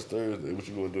 Oh, that's Thursday. What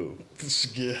you gonna do?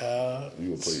 Just get high.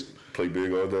 You gonna play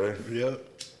big all day? Yep.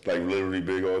 Like literally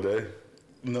big all day?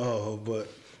 No, but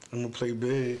I'm gonna play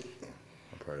big.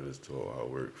 I'll probably listen to all our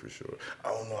work for sure. I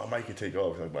don't know. I might can take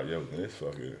off. Like, yo, this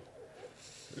fucking.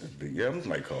 Big, yeah, I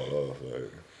might call off like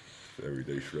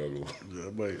everyday struggle. Yeah,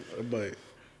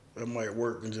 I might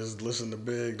work and just listen to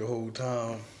Big the whole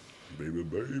time. Baby.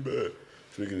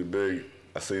 Speaking of Big,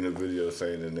 I seen a video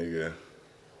saying the nigga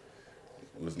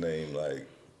was named like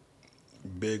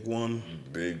Big One.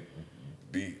 Big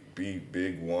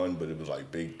One, but it was like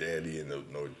Big Daddy and the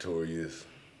Notorious,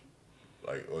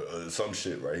 like or some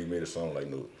shit, right? He made a song like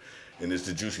no, and it's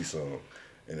the Juicy song,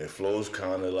 and it flows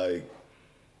kind of like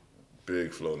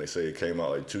Big flow, and they say it came out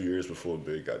like 2 years before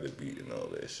Big got the beat and all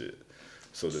that shit.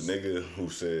 So the nigga who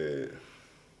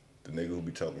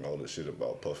be talking all this shit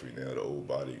about Puffy now, the old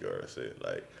bodyguard, said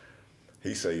like,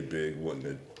 he say Big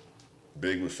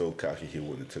was so cocky he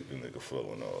wouldn't have took the nigga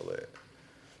flow and all that.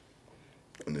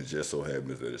 And it just so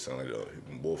happens that it sounded like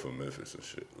he boy from Memphis and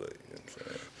shit, like, you know what I'm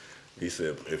saying? He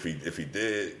said if he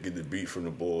did get the beat from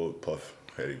the boy, Puff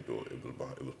had him do it. It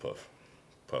was Puff.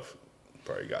 Puff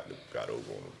probably got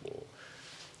over on the boy.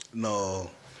 No.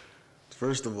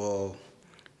 First of all,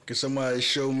 can somebody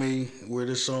show me where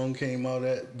this song came out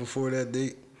at before that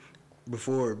date?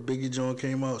 Before Biggie John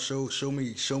came out, show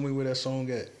me where that song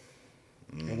at.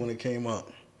 And when it came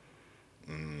out.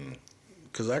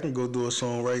 Cause I can go do a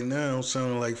song right now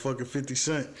sounding like fucking 50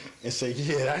 Cent and say,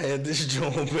 yeah, I had this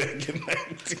joint back in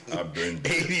 1989. I've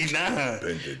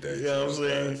been did that. You know what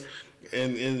I'm saying?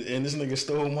 And this nigga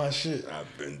stole my shit.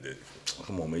 I've been did.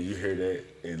 Come on, man, you hear that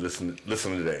and listen to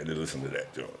that and then listen to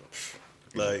that joint.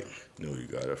 Like, you know who you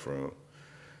got it from.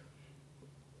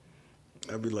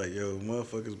 I'd be like, yo,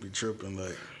 motherfuckers be tripping,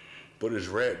 like. But it's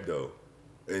rap though,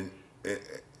 and I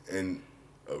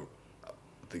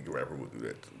think a rapper would do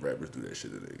that. Rappers do that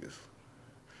shit to niggas.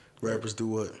 Rappers do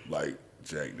what? Like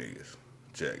jack niggas.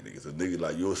 A nigga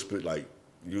like you'll spit like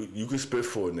you can spit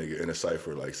for a nigga in a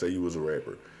cipher. Like say you was a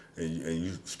rapper and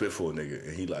you spit for a nigga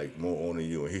and he like more on than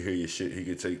you and he hear your shit. He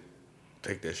could take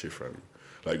that shit from you.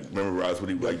 Like memorize what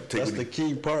he like. That's the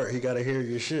key part. He gotta hear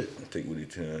your shit. Take what he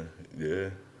can. Yeah.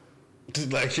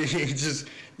 Like he just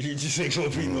ain't gonna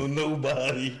be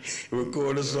nobody.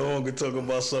 Record a song and talk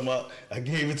about something. I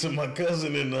gave it to my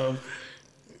cousin and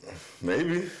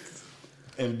maybe.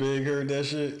 And Big heard that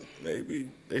shit. Maybe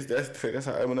that's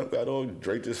how Eminem got on.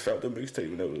 Drake just felt the mixtape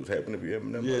when it was happened to be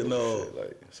Eminem. Yeah, no.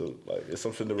 Like it's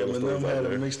some Cinderella stories Eminem had out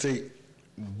there. a mixtape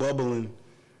bubbling.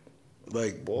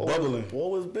 Like bubbling. Boy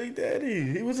was Big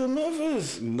Daddy. He was in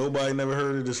Memphis. Nobody never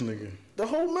heard of this nigga. The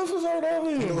whole Memphis heard of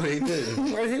him. No, they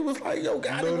didn't. Like he was like, Yo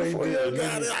Gotti. No, they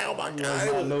didn't. Like, oh my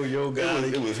God. I know Yo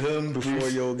Gotti. It was him before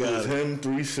Yo Gotti. It was him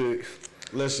 3-6.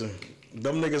 Listen,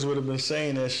 them niggas would have been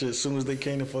saying that shit as soon as they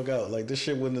came the fuck out. Like this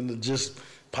shit wouldn't have just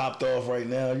popped off right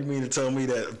now. You mean to tell me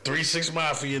that 3-6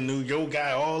 Mafia knew, Yo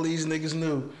Gotti, all these niggas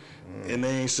knew, and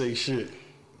they ain't say shit.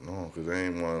 No, because they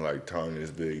ain't want to like tarnish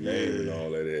Big name and all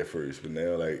that at first. But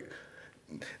now like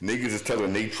niggas is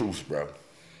telling they truths, bro.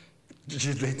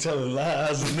 They telling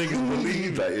lies and niggas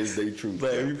believe. Like, is they true?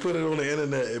 Like, if you put it on the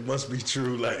internet, it must be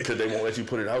true. Like, because they won't let you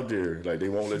put it out there. Like, they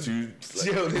won't let you. Like,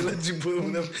 yo, they let you put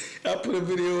it up. I put a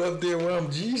video up there where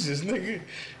I'm Jesus, nigga.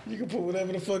 You can put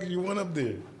whatever the fuck you want up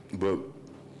there. But,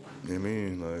 I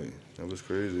mean, like, that was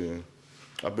crazy.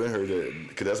 I've been heard that,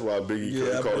 because that's why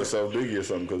Biggie called himself Biggie or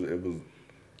something, because it was.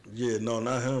 Yeah, no,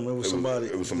 not him. It was somebody.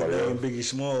 It was somebody else. Named Biggie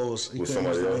Smalls. He was couldn't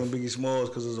somebody use the else? name Biggie Smalls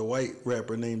because there's a white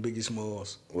rapper named Biggie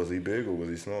Smalls. Was he big or was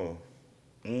he small?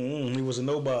 He was a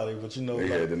nobody, but you know. He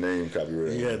had the name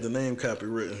copywritten. He had the name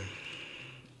copywritten.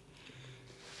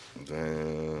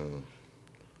 Damn.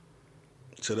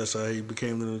 So that's how he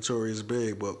became the Notorious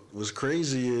Big. But what's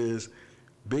crazy is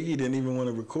Biggie didn't even want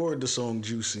to record the song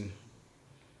Juicy.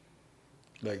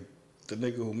 Like, the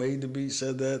nigga who made the beat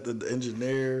said that. The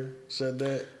engineer said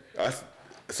that.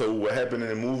 So what happened in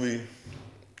the movie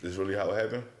is really how it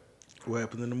happened? What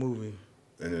happened in the movie?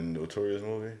 In the Notorious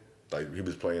movie? Like, he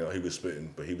was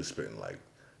spitting, but he was spitting, like,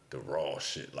 the raw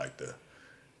shit, like the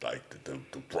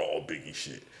raw Biggie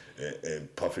shit.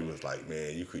 And Puffy was like,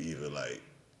 man, you could either, like,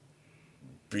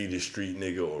 be the street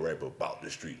nigga or rap about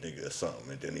the street nigga or something.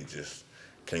 And then he just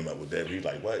came up with that. He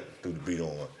like, what? Threw the beat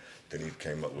on. Then he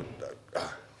came up with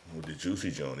the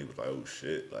Juicy Joint. He was like, oh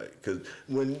shit, like, cause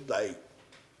when like,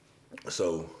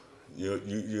 so you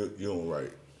don't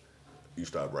write, you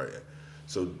stop writing.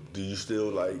 So do you still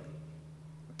like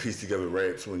piece together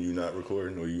raps when you're not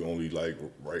recording, or you only like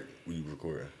write when you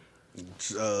recording?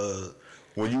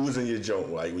 When you was in your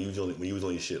joint, like when you was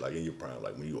on your shit, like in your prime,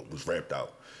 like when you was rapped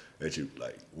out, that you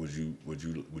like, would you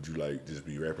like just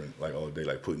be rapping like all day,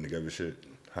 like putting together shit?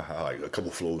 Like a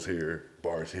couple flows here,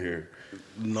 bars here.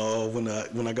 No, when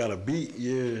I got a beat,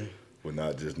 yeah. But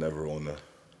not just never on the.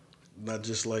 Not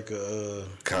just like a.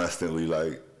 Constantly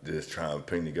like just trying to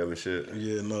ping together shit.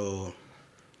 Yeah, no.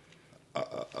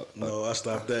 No, I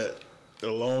stopped that a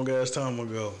long ass time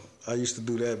ago. I used to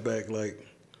do that back like.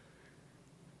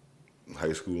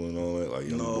 High school and all that, like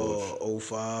young boys.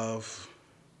 05,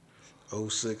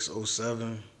 06,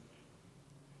 07.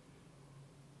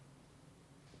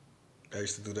 I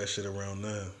used to do that shit around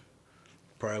then.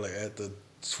 Probably like at the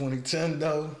 2010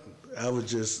 though,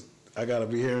 I gotta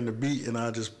be hearing the beat and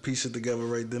I just piece it together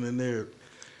right then and there.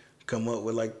 Come up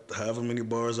with like however many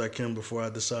bars I can before I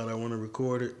decide I want to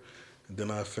record it. And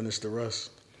then I finish the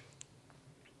rest.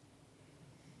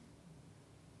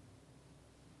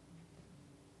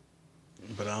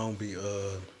 But I don't be,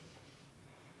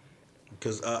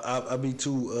 cause I be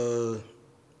too,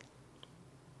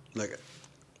 like,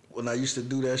 when I used to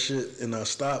do that shit and I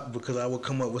stopped because I would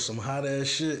come up with some hot ass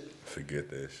shit. Forget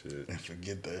that shit. And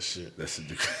forget that shit. That shit.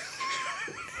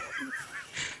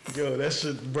 Yo, that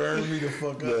shit burned me the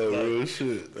fuck up. No, like, real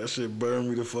shit. That shit burned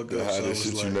me the fuck the up. The hottest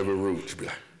shit like, you never wrote. You be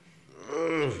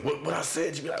like, what I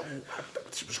said, you be like,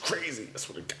 that shit was crazy. That's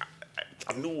what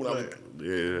I knew what I was.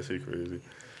 Yeah, that shit crazy.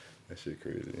 That shit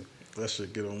crazy. That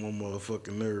shit get on my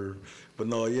motherfucking nerve. But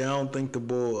no, yeah, I don't think the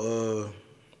Bull.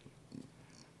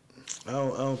 I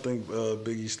don't think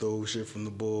Biggie stole shit from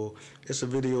the Bull. It's a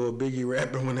video of Biggie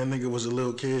rapping when that nigga was a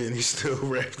little kid and he still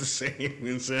rapped the same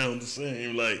and sound the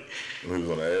same. Like when he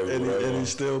was on the Ave, and he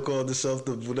still called himself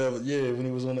the whatever. Yeah, when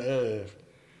he was on the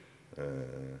Ave.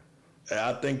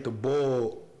 I think the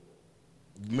Bull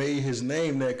made his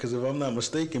name that because if I'm not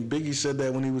mistaken, Biggie said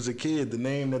that when he was a kid. The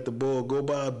name that the Bull go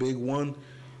by, Big One.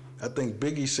 I think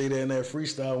Biggie say that in that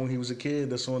freestyle when he was a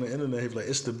kid. That's on the internet. He was like,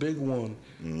 "It's the Big One."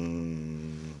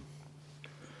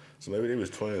 So maybe they was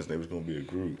twins. They was gonna be a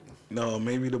group. No,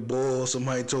 maybe the Bull.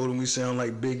 Somebody told him we sound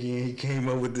like Biggie, and he came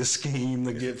up with this scheme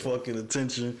to get fucking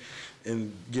attention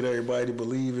and get everybody to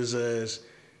believe his ass.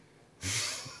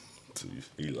 So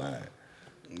he lying.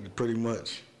 Pretty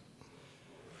much.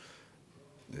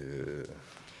 Yeah.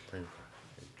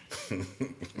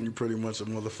 You pretty much a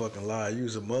motherfucking lie. You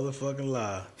was a motherfucking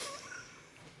lie.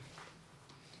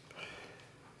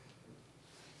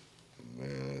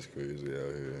 Man, that's crazy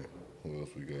out here. What else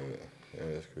we got? Yeah,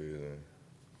 that's crazy.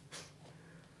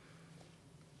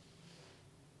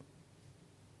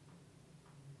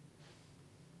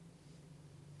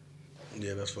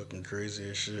 Yeah, that's fucking crazy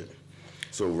as shit.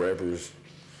 So rappers,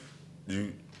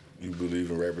 you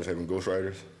believe in rappers having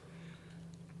ghostwriters?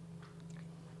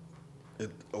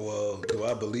 Well, do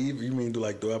I believe? You mean do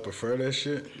I prefer that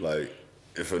shit? Like,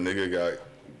 if a nigga got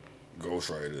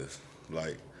ghostwriters,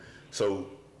 like, so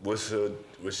what's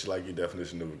like your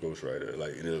definition of a ghostwriter?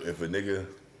 Like, if a nigga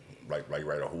like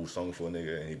write a whole song for a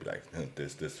nigga and he be like,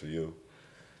 this for you,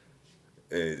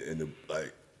 and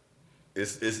like,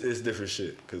 it's different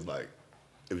shit. Cause like,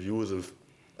 if you was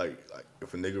like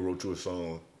if a nigga wrote you a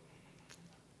song,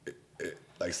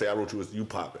 like say I wrote you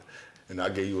poppin'. and I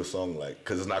gave you a song like,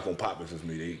 cause it's not gonna pop if it's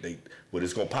me. But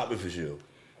it's gonna pop if it's you.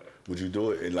 Would you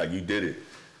do it? And like you did it.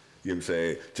 You know what I'm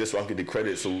saying? Just so I can get the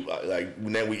credit. So like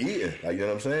now we eating. Like, you know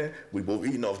what I'm saying? We both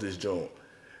eating off this joint.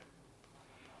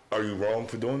 Are you wrong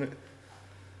for doing it?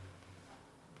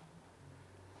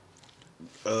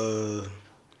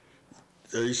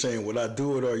 Are you saying would I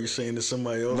do it, or are you saying to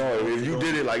somebody else? No, if you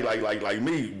did it like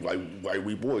me, like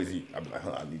we boys, I'd be like,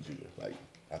 I need you. Like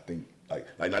I think, like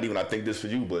not even I think this for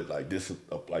you, but like this,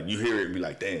 like you hear it and be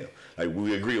like, damn, like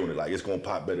we agree on it. Like it's gonna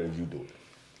pop better if you do it.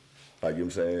 Like, you know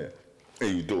what I'm saying?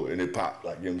 And you do it and it pop.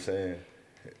 Like, you know what I'm saying?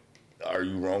 Are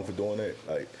you wrong for doing that?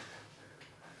 Like,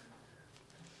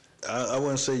 I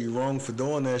wouldn't say you're wrong for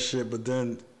doing that shit, but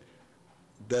then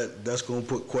that's gonna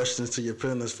put questions to your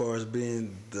pen as far as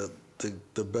being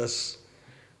the best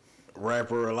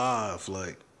rapper alive.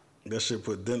 Like that shit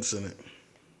put dents in it.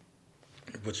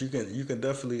 But you can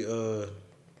definitely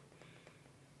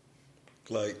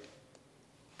like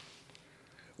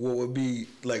what would be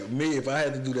like me if I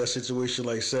had to do that situation,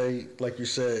 like say, like you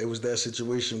said, it was that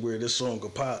situation where this song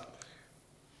could pop,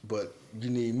 but you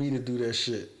need me to do that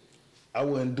shit. I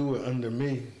wouldn't do it under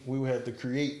me. We would have to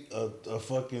create a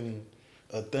fucking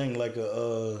a thing like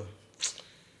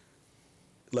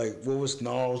like what was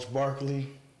Gnarls Barkley?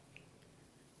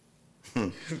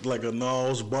 Like a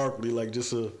Gnarls Barkley, like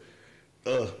just a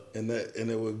and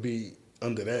it would be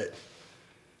under that.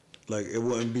 Like it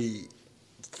wouldn't be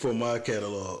for my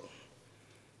catalog.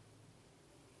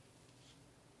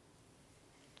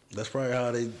 That's probably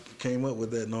how they came up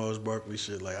with that Gnarls Barkley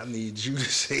shit. Like I need you to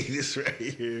say this right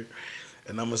here,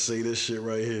 and I'm gonna say this shit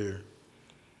right here.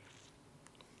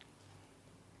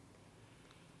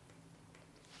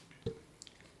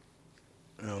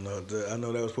 I don't know. I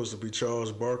know that was supposed to be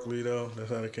Charles Barkley though. That's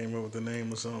how they came up with the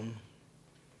name or something.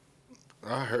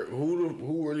 I heard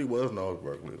who really was Gnarls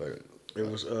Barkley? Like it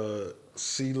was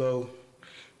CeeLo,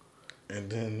 and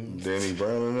then Danny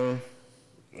Brown and them.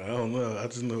 I don't know. I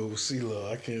just know it was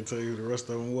CeeLo. I can't tell you who the rest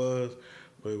of them was,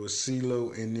 but it was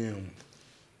CeeLo and them.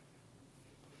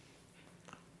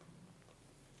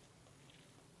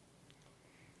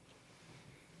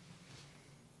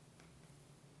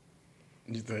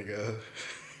 You think?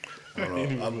 I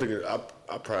don't know. I'm thinking.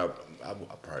 I probably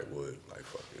would. Like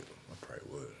fuck it. I probably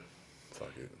would.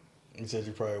 Fuck it. You said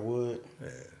you probably would. Yeah.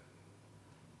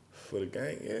 For the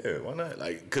gang, yeah. Why not?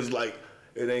 Like, cause like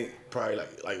it ain't probably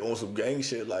like on some gang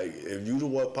shit. Like if you the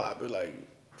one popping, like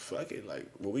fuck it. Like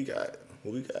what we got.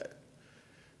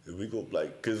 If we go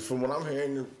like, cause from what I'm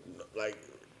hearing, like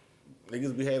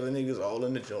niggas be having niggas all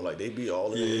in the joint. Like they be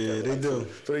all in. Yeah, they do.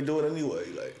 So they do it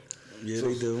anyway. Like. Yeah,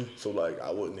 they do. So like I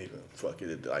wouldn't even fuck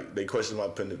it. Like they question my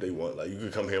pen if they want. Like you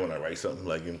can come here when I write something.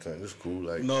 Like, you know what I'm saying? It's cool.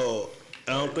 Like no,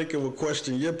 I don't think it would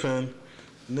question your pen.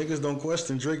 Niggas don't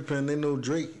question Drake pen. They know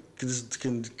Drake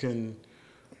can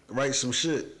write some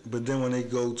shit. But then when they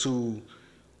go to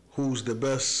who's the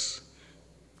best,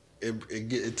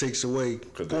 it takes away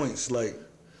points. Like,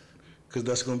 cause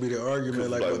that's gonna be the argument.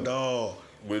 Like, well, dawg.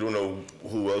 We don't know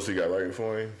who else he got writing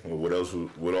for him or what else,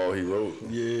 what all he wrote.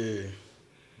 Yeah.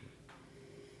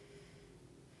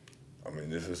 I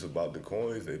mean, if it's about the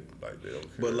coins, they don't care.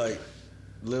 But like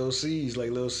Lil C's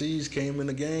came in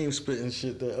the game spitting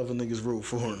shit that other niggas wrote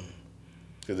for him.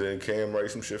 Cause then Cam write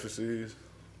some shit for C's.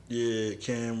 Yeah,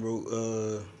 Cam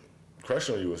wrote Crush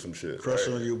on You or some shit. Crush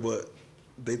on You, but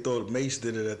they thought Mace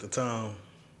did it at the time.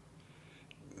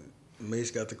 Mace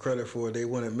got the credit for it. They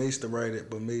wanted Mace to write it,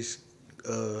 but Mace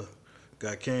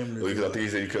got Cam to I think he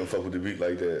said he couldn't fuck with the beat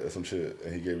like that or some shit,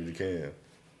 and he gave it to Cam.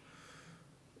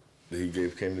 He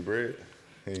gave Cam the bread.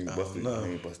 He ain't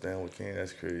bust down with Cam.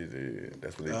 That's crazy.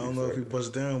 That's what they. I don't know if he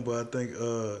bust down, but I think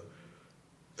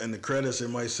in the credits it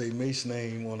might say Mace's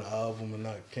name on the album and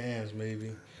not Cam's,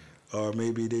 maybe, or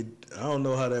maybe they. I don't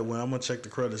know how that went. I'm gonna check the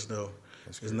credits though,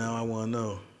 because now I want to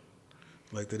know.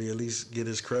 Like, did he at least get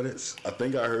his credits? I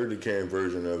think I heard the Cam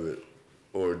version of it,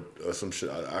 or some shit.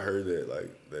 I heard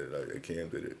that Cam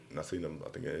did it, and I seen him. I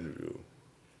think in an interview.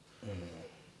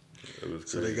 Mm-hmm. It was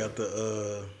crazy. So they got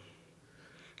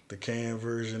the Cam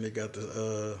version. They got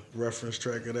the reference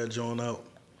track of that joint out.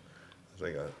 I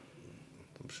think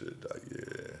some shit like,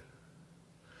 yeah.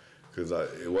 Cause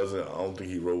it wasn't. I don't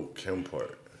think he wrote Kim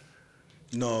part.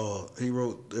 No, he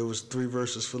wrote. It was 3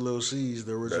 verses for Lil C's,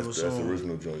 the original song. That's the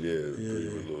original joint. Yeah,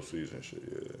 3 with Lil C's and shit.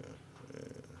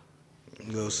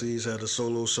 Yeah. Lil C's had a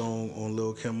solo song on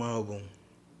Lil Kim album.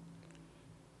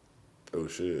 Oh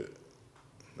shit,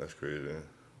 that's crazy.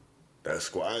 That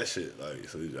squad shit, like,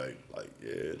 so he's like,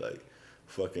 yeah, like,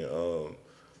 fucking,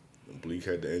 Bleak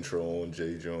had the intro on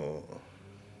J. John.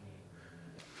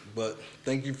 But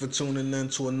thank you for tuning in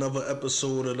to another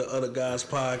episode of the Other Guys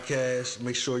Podcast.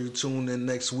 Make sure you tune in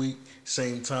next week.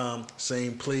 Same time,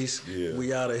 same place. Yeah.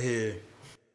 We out of here.